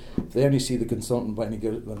 If they only see the consultant when they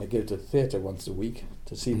go to the theatre once a week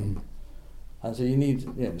to see them. And so you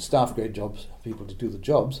need staff grade jobs, people to do the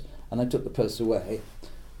jobs. And I took the posts away,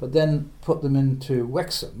 but then put them into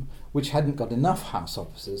Wexham, which hadn't got enough house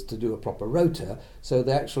officers to do a proper rota. So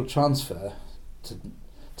the actual transfer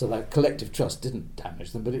to that collective trust didn't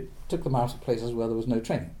damage them, but it took them out of places where there was no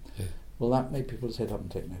training. Yeah. Well, that made people sit up and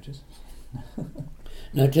take notice.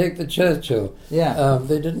 Now take the Churchill. Yeah.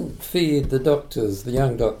 They didn't feed the doctors, the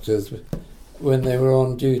young doctors, when they were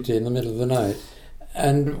on duty in the middle of the night.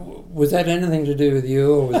 And was that anything to do with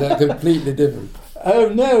you, or was that completely different? Oh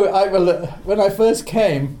no! When I first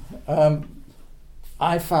came,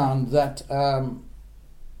 I found that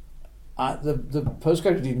the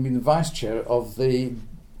postgraduate dean had been the vice chair of the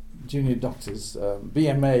junior doctors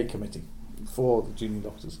BMA committee for the junior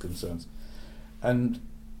doctors' concerns, and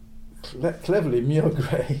cleverly, Muir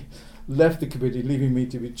Gray left the committee, leaving me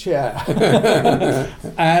to be chair.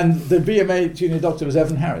 And the BMA junior doctor was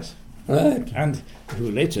Evan Harris, right? And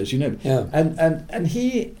who later, as you know, and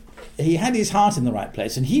he had his heart in the right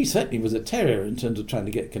place, and he certainly was a terrier in terms of trying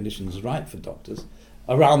to get conditions right for doctors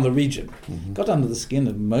around the region. Mm-hmm. Got under the skin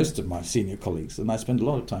of most of my senior colleagues, and I spent a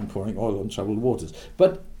lot of time pouring oil on troubled waters.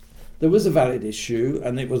 But there was a valid issue,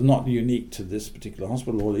 and it was not unique to this particular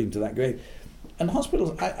hospital or even to that grade. And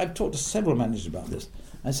hospitals, I've talked to several managers about this.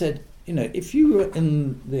 I said, if you were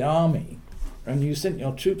in the army and you sent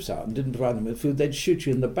your troops out and didn't provide them with food, they'd shoot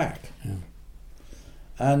you in the back. Yeah.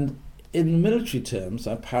 And in military terms,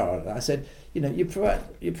 I said, you're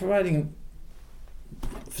providing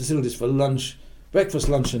facilities for lunch, breakfast,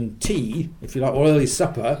 lunch and tea, if you like, or early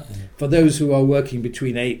supper, for those who are working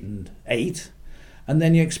between 8 and 8, and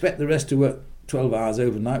then you expect the rest to work 12 hours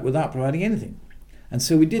overnight without providing anything. And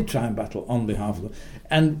so we did try and battle on behalf of them.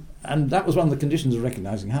 And that was one of the conditions of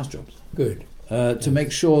recognising house jobs. Good. To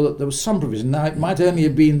make sure that there was some provision. Now, it might only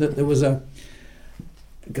have been that there was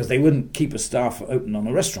because they wouldn't keep a staff open on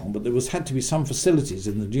a restaurant, but there had to be some facilities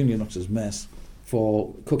in the junior doctors' mess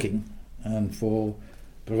for cooking and for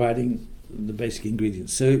providing the basic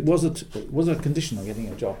ingredients. So it was a condition of getting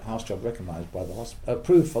a house job recognised by the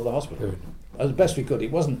approved for the hospital. Good. As best we could.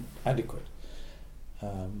 It wasn't adequate.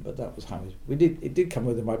 But that was how we did. It did come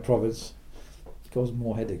within my province. It caused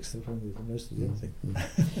more headaches than probably most of the other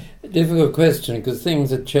things. Difficult question, because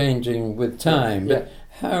things are changing with time. Yeah. But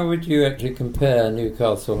how would you actually compare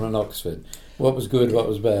Newcastle and Oxford? What was good, what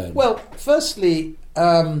was bad? Well, firstly,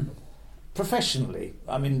 professionally,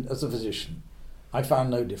 as a physician, I found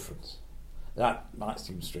no difference. That might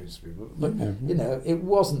seem strange to people, but it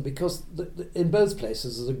wasn't, because in both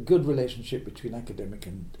places there's a good relationship between academic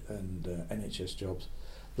and NHS jobs.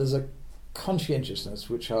 There's a conscientiousness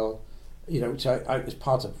which is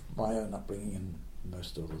part of my own upbringing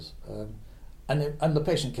most others. And the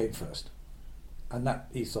patient came first. And that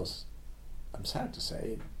ethos, I'm sad to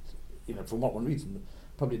say, from what one reads in the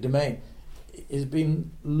public domain, is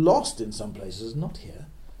being lost in some places, not here,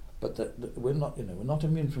 but that we're not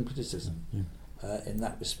immune from criticism in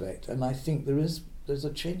that respect. And I think there's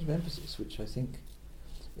a change of emphasis, which I think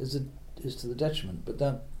is to the detriment, but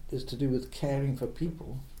that is to do with caring for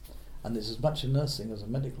people, and there's as much in nursing as a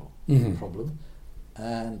medical problem.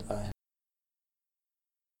 And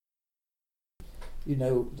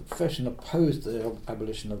the profession opposed the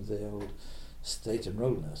abolition of the old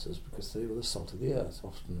state-enrolled nurses because they were the salt of the earth,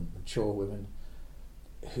 often mature women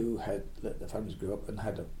who had let their families grow up and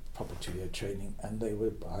had a proper 2-year training, and they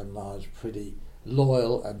were by and large pretty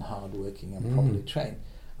loyal and hard-working and properly trained.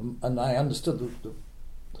 And I understood the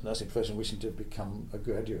nursing profession wishing to become a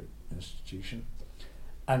graduate institution,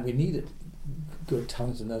 and we needed good,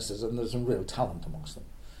 talented nurses, and there's some real talent amongst them.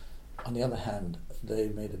 On the other hand, they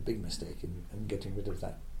made a big mistake in getting rid of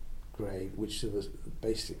that grade, which was the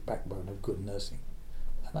basic backbone of good nursing.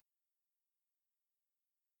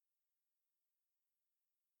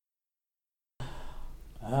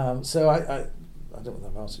 So I don't know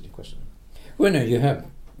if I've answered your question. Well, no, you have.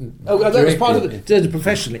 That was part of it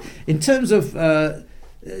professionally. In terms of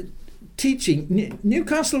teaching,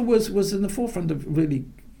 Newcastle was in the forefront of really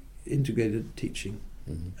integrated teaching,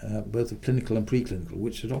 both of clinical and pre-clinical,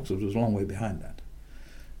 which at Oxford was a long way behind that.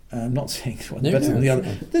 I'm not saying one better than the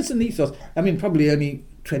other. There's an ethos. I mean, probably only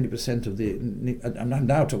 20% of the... I'm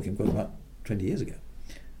now talking about 20 years ago.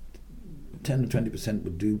 10 to 20%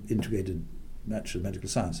 would do integrated Bachelor of Medical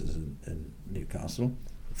Sciences in Newcastle.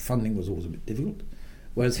 Funding was always a bit difficult.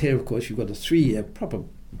 Whereas here, of course, you've got a 3-year proper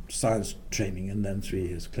science training and then 3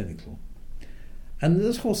 years clinical. And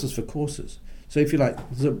there's horses for courses. So if you like,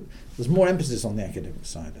 there's more emphasis on the academic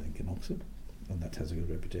side, I think, in Oxford, and that has a good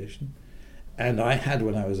reputation. And I had,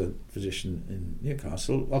 when I was a physician in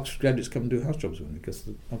Newcastle, Oxford graduates come and do house jobs with me because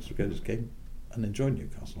the Oxford graduates came and enjoyed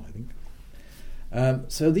Newcastle, I think.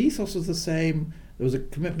 So the ethos was the same. There was a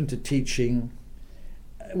commitment to teaching,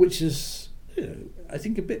 which is, I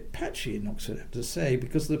think, a bit patchy in Oxford, I have to say,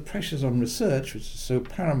 because the pressures on research, which is so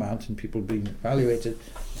paramount in people being evaluated,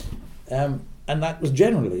 and that was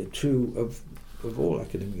generally true of all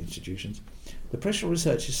academic institutions. The pressure on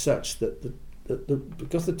research is such that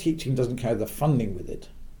because the teaching doesn't carry the funding with it,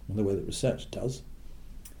 in the way that research does,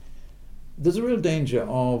 there's a real danger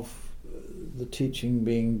of the teaching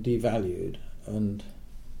being devalued, and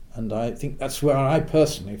I think that's where I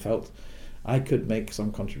personally felt I could make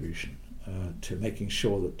some contribution to making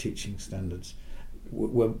sure that teaching standards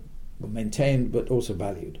were maintained but also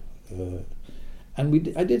valued. I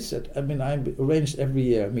arranged every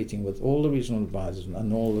year a meeting with all the regional advisors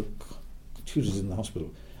and all the tutors in the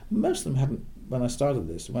hospital. Most of them hadn't, when I started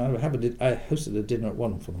this, I hosted a dinner at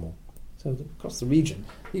one for them all. So across the region,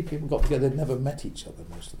 people got together, they'd never met each other,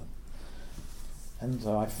 most of them. And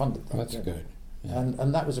so I funded that. That's good. Yeah.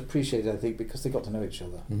 And that was appreciated, I think, because they got to know each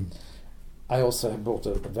other. I also brought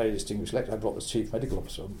a very distinguished lecturer. I brought the chief medical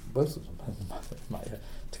officer, both of them,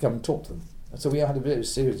 to come and talk to them. And so we had a very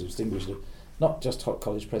series of distinguished, not just hot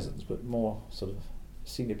college presidents, but more sort of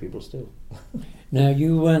senior people still. Now,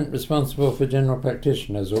 you weren't responsible for general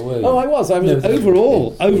practitioners, or were you? Oh, I was.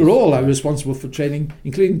 Overall, I was responsible for training,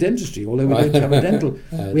 including dentistry, although we don't have a dental.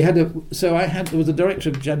 There was a director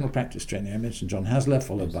of general practice training. I mentioned John Hasler,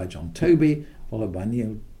 followed by John Toby, followed by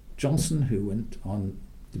Neil Johnson, who went on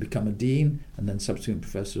to become a dean and then subsequent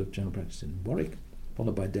professor of general practice in Warwick,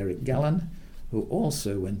 followed by Derek Gallan, who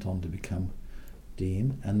also went on to become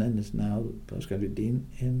dean and then is now postgraduate dean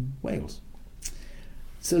in Wales.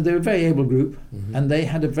 So they were a very able group, and they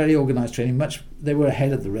had a very organised training. They were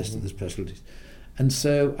ahead of the rest of the specialties, and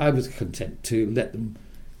so I was content to let them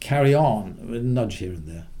carry on, a nudge here and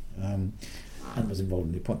there, and was involved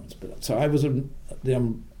in the appointments. But so I was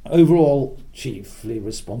the overall chiefly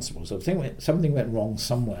responsible. So if something went wrong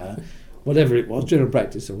somewhere, whatever it was, general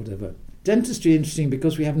practice or whatever. Dentistry, interesting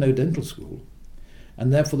because we have no dental school,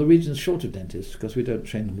 and therefore the region's short of dentists because we don't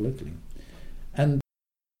train them locally, and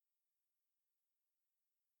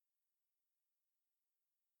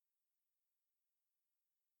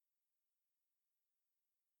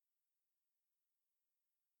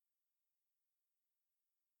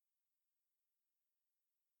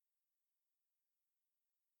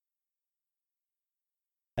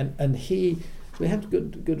we had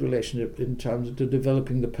good relationship in terms of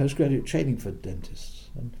developing the postgraduate training for dentists.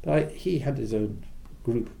 He had his own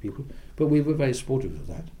group of people, but we were very supportive of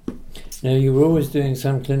that. Now, you were always doing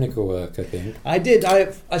some clinical work, I think. I did.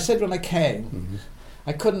 I said when I came,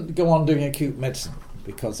 I couldn't go on doing acute medicine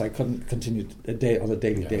because I couldn't continue on a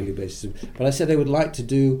daily basis. But I said I would like to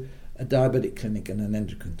do a diabetic clinic and an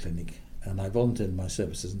endocrine clinic, and I volunteered my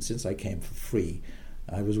services. And since I came for free,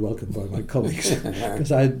 I was welcomed by my colleagues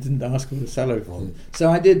because I didn't ask for a salary for them. So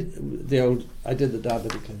I did the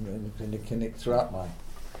diabetic clinic throughout my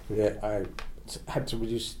career. I had to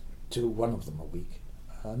reduce to one of them a week,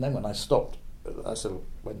 and then when I stopped, I sort of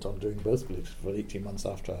went on doing both clinics for 18 months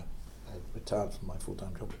after I retired from my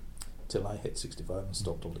full-time job, till I hit 65 and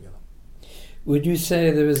stopped altogether. Would you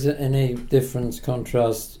say there was any difference,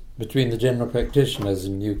 contrast between the general practitioners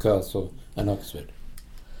in Newcastle and Oxford?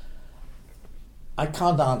 I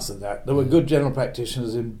can't answer that. There were good general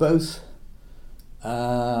practitioners in both,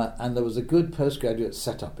 and there was a good postgraduate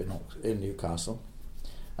setup in Newcastle.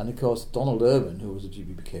 And of course, Donald Irwin, who was a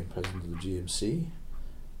GP, became president of the GMC.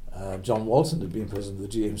 John Walton had been president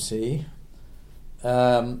of the GMC.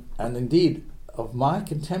 And indeed, of my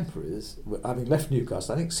contemporaries, having left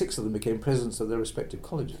Newcastle, I think 6 of them became presidents of their respective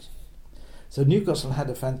colleges. So Newcastle had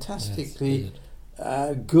a fantastically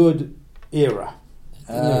good era.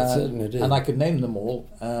 It certainly did. And I could name them all,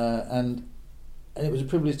 and it was a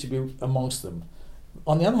privilege to be amongst them.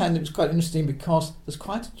 On the other hand, it was quite interesting because there's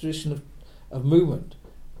quite a tradition of movement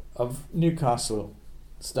of Newcastle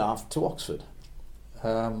staff to Oxford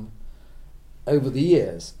over the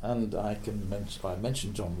years, and I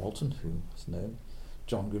mentioned John Walton, who was known,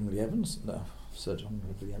 John Grimley Evans, Sir John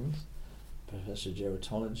Grimley Evans, Professor of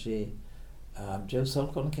Gerontology, Joe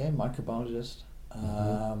Selcon came, microbiologist.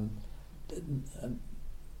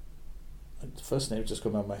 And the first name just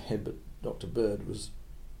come out of my head, but Dr. Bird was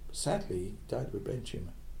sadly died of a brain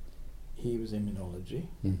tumour. He was immunology.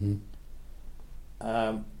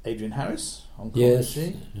 Adrian Harris,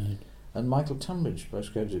 oncology, and Michael Tunbridge,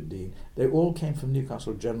 postgraduate dean. They all came from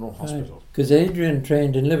Newcastle General Hospital. Because Adrian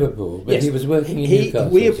trained in Liverpool, but he was working in Newcastle.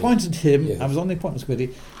 We appointed him. Yes. I was on the appointments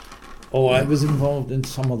committee, or I was involved in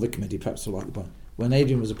some other committee, perhaps the right one. When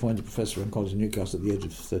Adrian was appointed Professor of Oncology in Newcastle at the age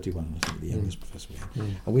of 31, I think the youngest professor we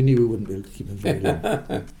had. And we knew we wouldn't be able to keep him very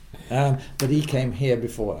long. But he came here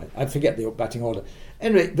before. I forget the batting order.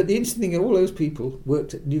 Anyway, but the interesting thing, all those people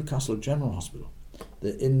worked at Newcastle General Hospital.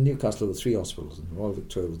 In Newcastle there were 3 hospitals, and Royal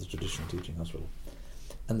Victoria was the traditional teaching hospital.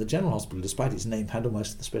 And the General Hospital, despite its name, had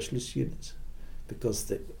almost the specialist units.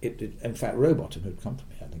 Because in fact, Robotham, who'd come to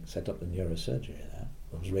me, I think, set up the neurosurgery there.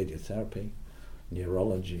 There was radiotherapy,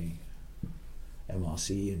 neurology,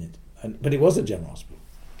 MRC unit, but it was a general hospital,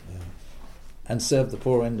 and served the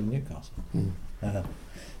poor end of Newcastle.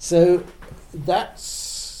 So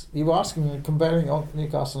that's, you were asking me, comparing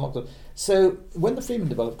Newcastle and Oxford. So when the Freeman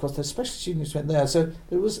developed, of course, the specialist units went there. So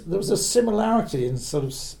there was a similarity in sort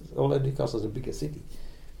of, although Newcastle is a bigger city,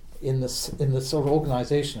 in the sort of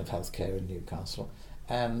organisation of healthcare in Newcastle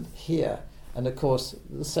and here. And of course,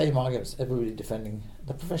 the same arguments, everybody defending,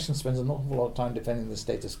 the profession spends an awful lot of time defending the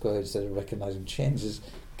status quo instead of recognising change is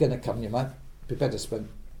going to come. Might be better spent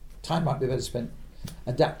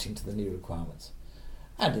adapting to the new requirements.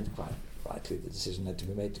 And quite rightly, the decision had to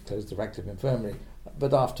be made to close the Radcliffe Infirmary,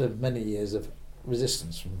 but after many years of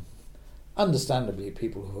resistance from, understandably,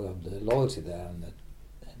 people who have the loyalty there and the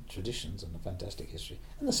traditions and the fantastic history.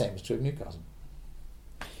 And the same is true of Newcastle.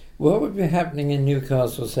 What would be happening in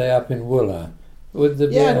Newcastle, say, up in Wooler? Would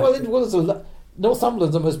there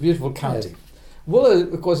Northumberland's the most beautiful county. Yes.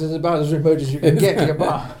 Wooler, of course, is about as remote as you can get.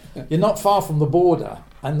 You're not far from the border,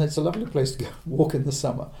 and it's a lovely place to go walk in the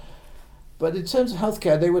summer. But in terms of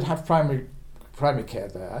healthcare, they would have primary care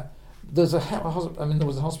there. There was a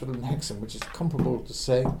hospital in Hexham, which is comparable to,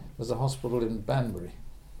 say, there's a hospital in Banbury,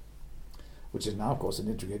 which is now, of course, an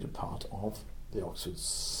integrated part of the Oxford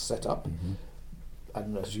setup.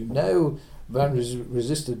 And as you know, Banbury's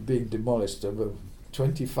resisted being demolished over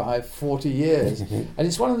 25, 40 years. And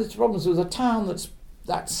it's one of the problems with a town that's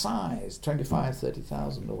that size, 25,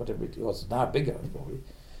 30,000 or whatever it was, now bigger probably,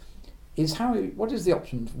 is what is the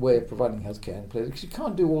optimum way of providing healthcare in place? Because you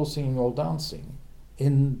can't do all singing, all dancing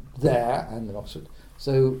in there and in Oxford.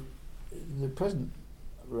 So the present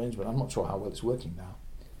arrangement, I'm not sure how well it's working now,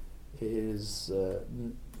 is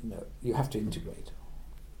you have to integrate.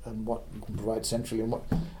 And what you can provide centrally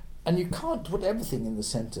and you can't put everything in the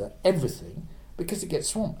centre, because it gets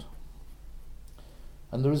swamped.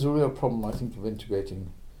 And there is a real problem, I think, of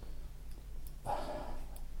integrating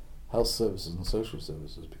health services and social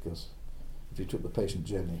services, because if you took the patient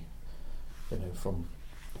journey, from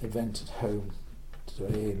event at home to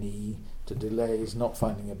A&E to delays, not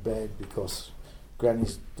finding a bed because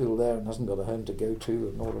Granny's still there and hasn't got a home to go to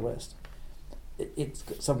and all the rest.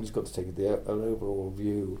 Somebody's got to take an overall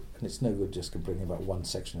view, and it's no good just complaining about one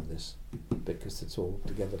section of this, because it's all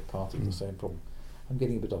together part of the same problem. I'm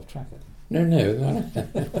getting a bit off track. No.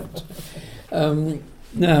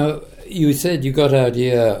 Now, you said you got out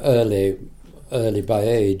here early by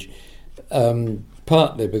age,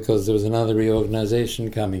 partly because there was another reorganisation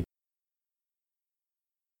coming.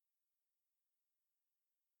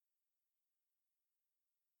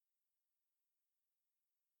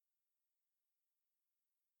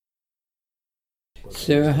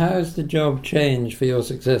 So how's the job changed for your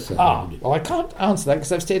successor? Well, I can't answer that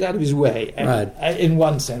because I've stayed out of his way, in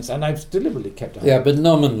one sense, and I've deliberately kept out. Yeah, but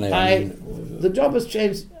nominally. The job has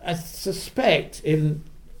changed, I suspect, in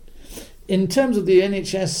terms of the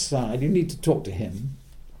NHS side. You need to talk to him.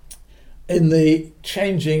 In the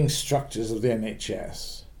changing structures of the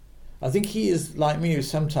NHS, I think he is, like me, who's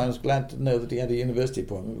sometimes glad to know that he had a university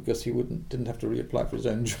appointment because he didn't have to reapply for his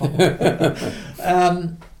own job.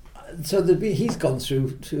 So he's gone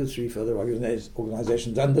through 2 or 3 further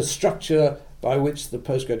organisations, and the structure by which the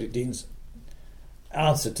postgraduate deans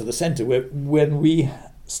answer to the centre, when we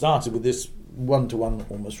started with this one-to-one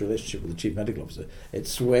almost relationship with the chief medical officer,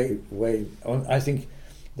 it's way. I think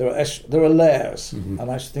there are layers, and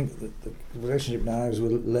I think that the relationship now is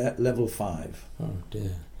with level 5. Oh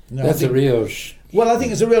dear, no, that's a real. Well, I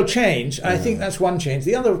think it's a real change. Yeah. I think that's one change.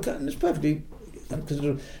 The other, and it's perfectly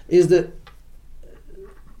considerable, is that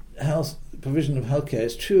health provision of healthcare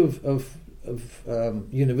is true of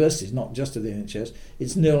universities, not just of the NHS.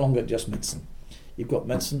 It's no longer just medicine. You've got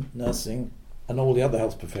medicine, nursing, and all the other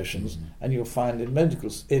health professions, and you'll find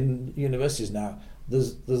in universities now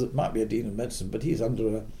there's might be a dean of medicine, but he's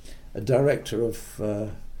under a director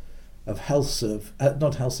of health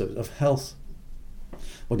of health,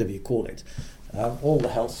 whatever you call it. All the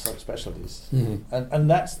health specialties, and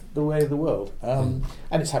that's the way of the world. And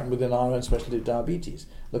it's happened within our own specialty of diabetes.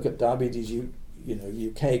 Look at Diabetes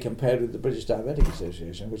UK compared with the British Diabetic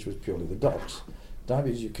Association, which was purely the docs.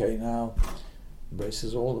 Diabetes UK now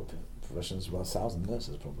embraces all the professions, about 1,000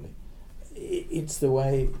 nurses probably. It's the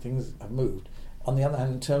way things have moved. On the other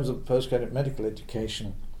hand, in terms of postgraduate medical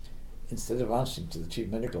education, instead of answering to the chief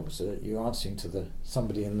medical officer, you're answering to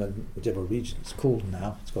somebody in the whichever region it's called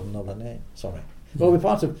now. It's got another name. Sorry. Well, we're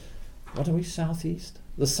part of, what are we, South East?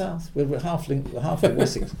 The South. We're half of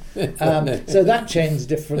Wessex. So that change's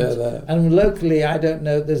different. And locally, I don't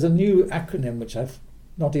know. There's a new acronym which I've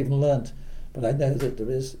not even learnt, but I know that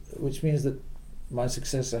there is, which means that my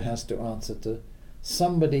successor has to answer to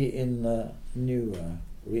somebody in the new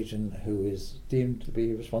region who is deemed to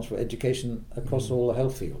be responsible for education across all the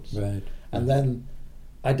health fields. Right. And then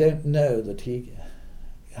I don't know that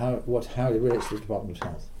how he relates to the Department of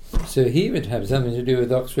Health. So he would have something to do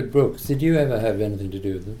with Oxford Brookes. Did you ever have anything to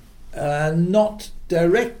do with them? Not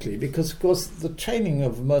directly, because of course the training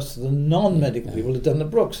of most of the non-medical people are done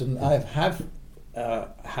at Brookes, and I have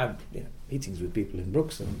meetings with people in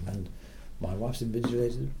Brookes, and my wife's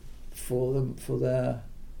invigilated for them for their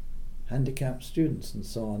handicapped students and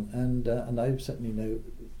so on, and I certainly know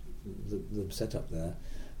the setup there.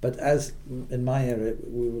 But as in my area,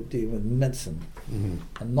 we were dealing with medicine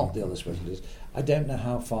and not the other specialties. I don't know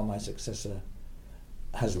how far my successor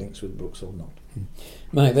has links with Brookes or not.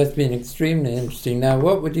 Mike, that's been extremely interesting. Now,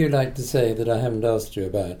 what would you like to say that I haven't asked you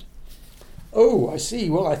about? Oh, I see.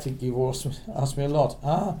 Well, I think you've asked me a lot.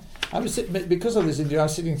 I was because of this interview, I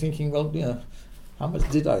was sitting thinking, well, how much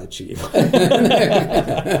did I achieve? Quite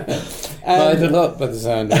a lot, by the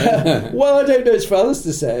sound of it. Well, I don't know. It's for others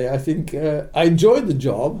to say. I think I enjoyed the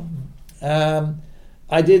job.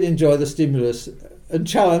 I did enjoy the stimulus and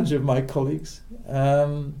challenge of my colleagues.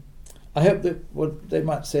 I hope that what they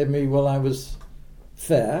might say of me, well, I was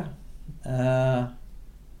fair, firm,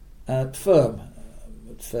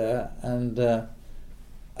 but fair, and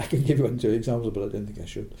I can give you 1 or 2 examples, but I don't think I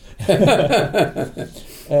should.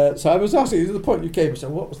 So I was asking, to the point you came, so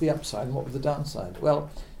what was the upside and what was the downside? Well,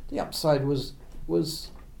 the upside was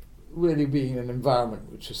really being in an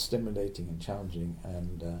environment which was stimulating and challenging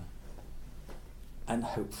and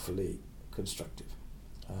hopefully constructive.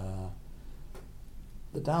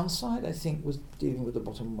 The downside, I think, was dealing with the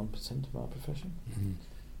bottom 1% of our profession.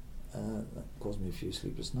 That caused me a few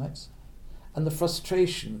sleepless nights. And the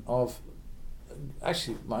frustration of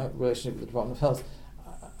actually my relationship with the Department of Health,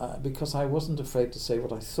 because I wasn't afraid to say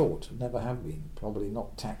what I thought, never have been, probably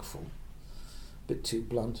not tactful, a bit too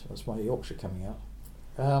blunt, that's my Yorkshire coming out,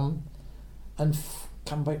 and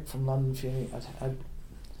come back from London feeling I'd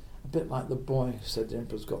a bit like the boy who said the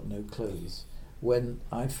emperor's got no clothes, when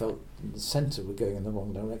I felt the centre were going in the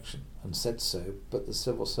wrong direction and said so, but the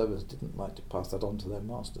civil servants didn't like to pass that on to their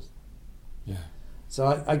masters. Yeah.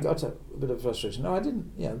 So I got a bit of frustration. No, I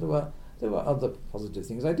didn't. Yeah, there were other positive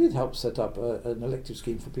things. I did help set up an elective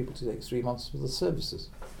scheme for people to take 3 months for the services.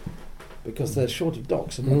 because they're short of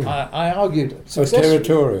docks. And I argued So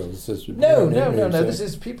territorials. No. This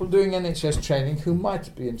is people doing NHS training who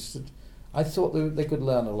might be interested. I thought they could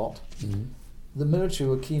learn a lot. Mm-hmm. The military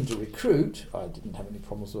were keen to recruit. I didn't have any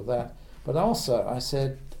problems with that. But also I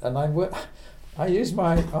said, and I used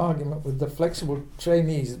my argument with the flexible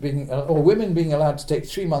trainees or women being allowed to take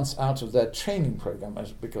 3 months out of their training program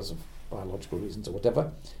because of biological reasons or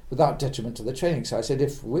whatever, without detriment to the training. So I said,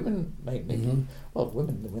 if women, mainly,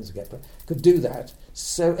 women, the ones get, could do that,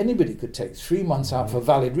 so anybody could take 3 months out for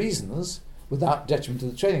valid reasons without detriment to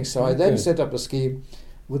the training. So I then set up a scheme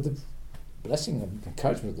with the blessing and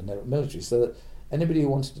encouragement of the military, so that anybody who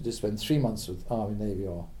wanted to spend 3 months with Army, Navy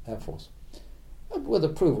or Air Force, with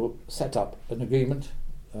approval, set up an agreement.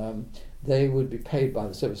 They would be paid by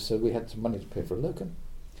the service, so we had some money to pay for a locum.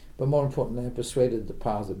 But more importantly, I persuaded the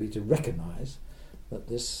powers that be to recognise that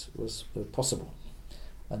this was possible.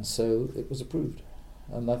 And so it was approved.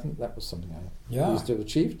 And I think that was something I used to have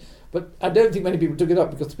achieved. But I don't think many people took it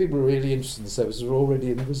up because the people who were really interested in the service were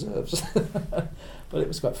already in the reserves. But it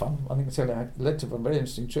was quite fun. I think it certainly led to some very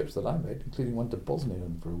interesting trips that I made, including one to Bosnia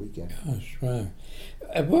for a weekend. Gosh, right.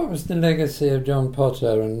 What was the legacy of John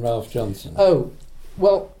Potter and Ralph Johnson? Oh,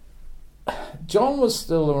 well, John was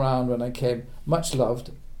still around when I came, much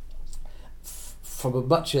loved, from a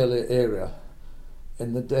much earlier era,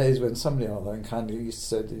 in the days when somebody or other kindly used to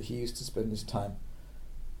say that he used to spend his time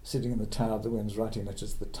sitting in the Tower of the Winds writing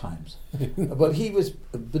letters to the Times. But he was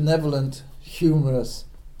a benevolent, humorous,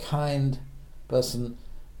 kind person,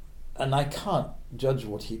 and I can't judge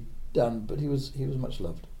what he'd done, but he was much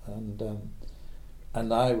loved,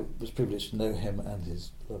 and I was privileged to know him and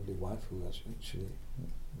his lovely wife, who actually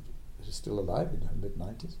is still alive in her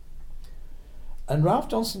mid-90s. And Ralph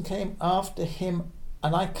Johnson came after him,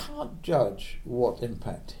 and I can't judge what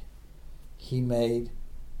impact he made,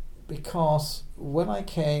 because when I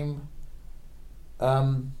came,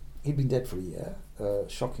 he'd been dead for a year,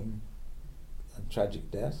 shocking and tragic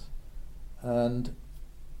death, and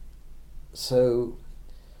so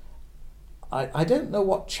I don't know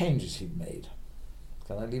what changes he'd made.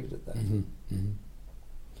 Can I leave it at that? Mm-hmm. Mm-hmm.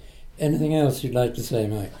 Anything else you'd like to say,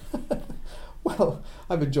 Mike? Well,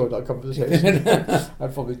 I've enjoyed our conversation.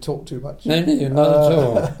 I've probably talked too much. No, not at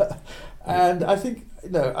all. And I think,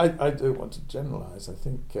 I don't want to generalise. I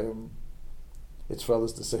think it's for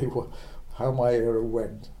others to say how my era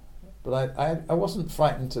went. But I wasn't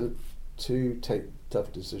frightened to take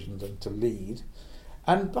tough decisions and to lead.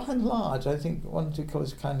 And by and large, I think one or two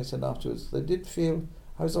colleagues kindly said afterwards, they did feel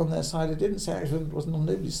I was on their side. I didn't say I wasn't on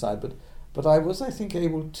nobody's side, but I was, I think,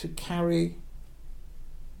 able to carry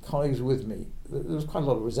colleagues with me. There was quite a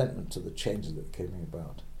lot of resentment to the changes that came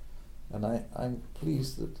about, and I'm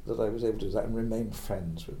pleased that I was able to do that and remain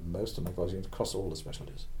friends with most of my colleagues across all the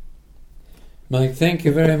specialties. Mike, thank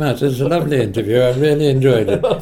you very much. It was a lovely interview. I really enjoyed it.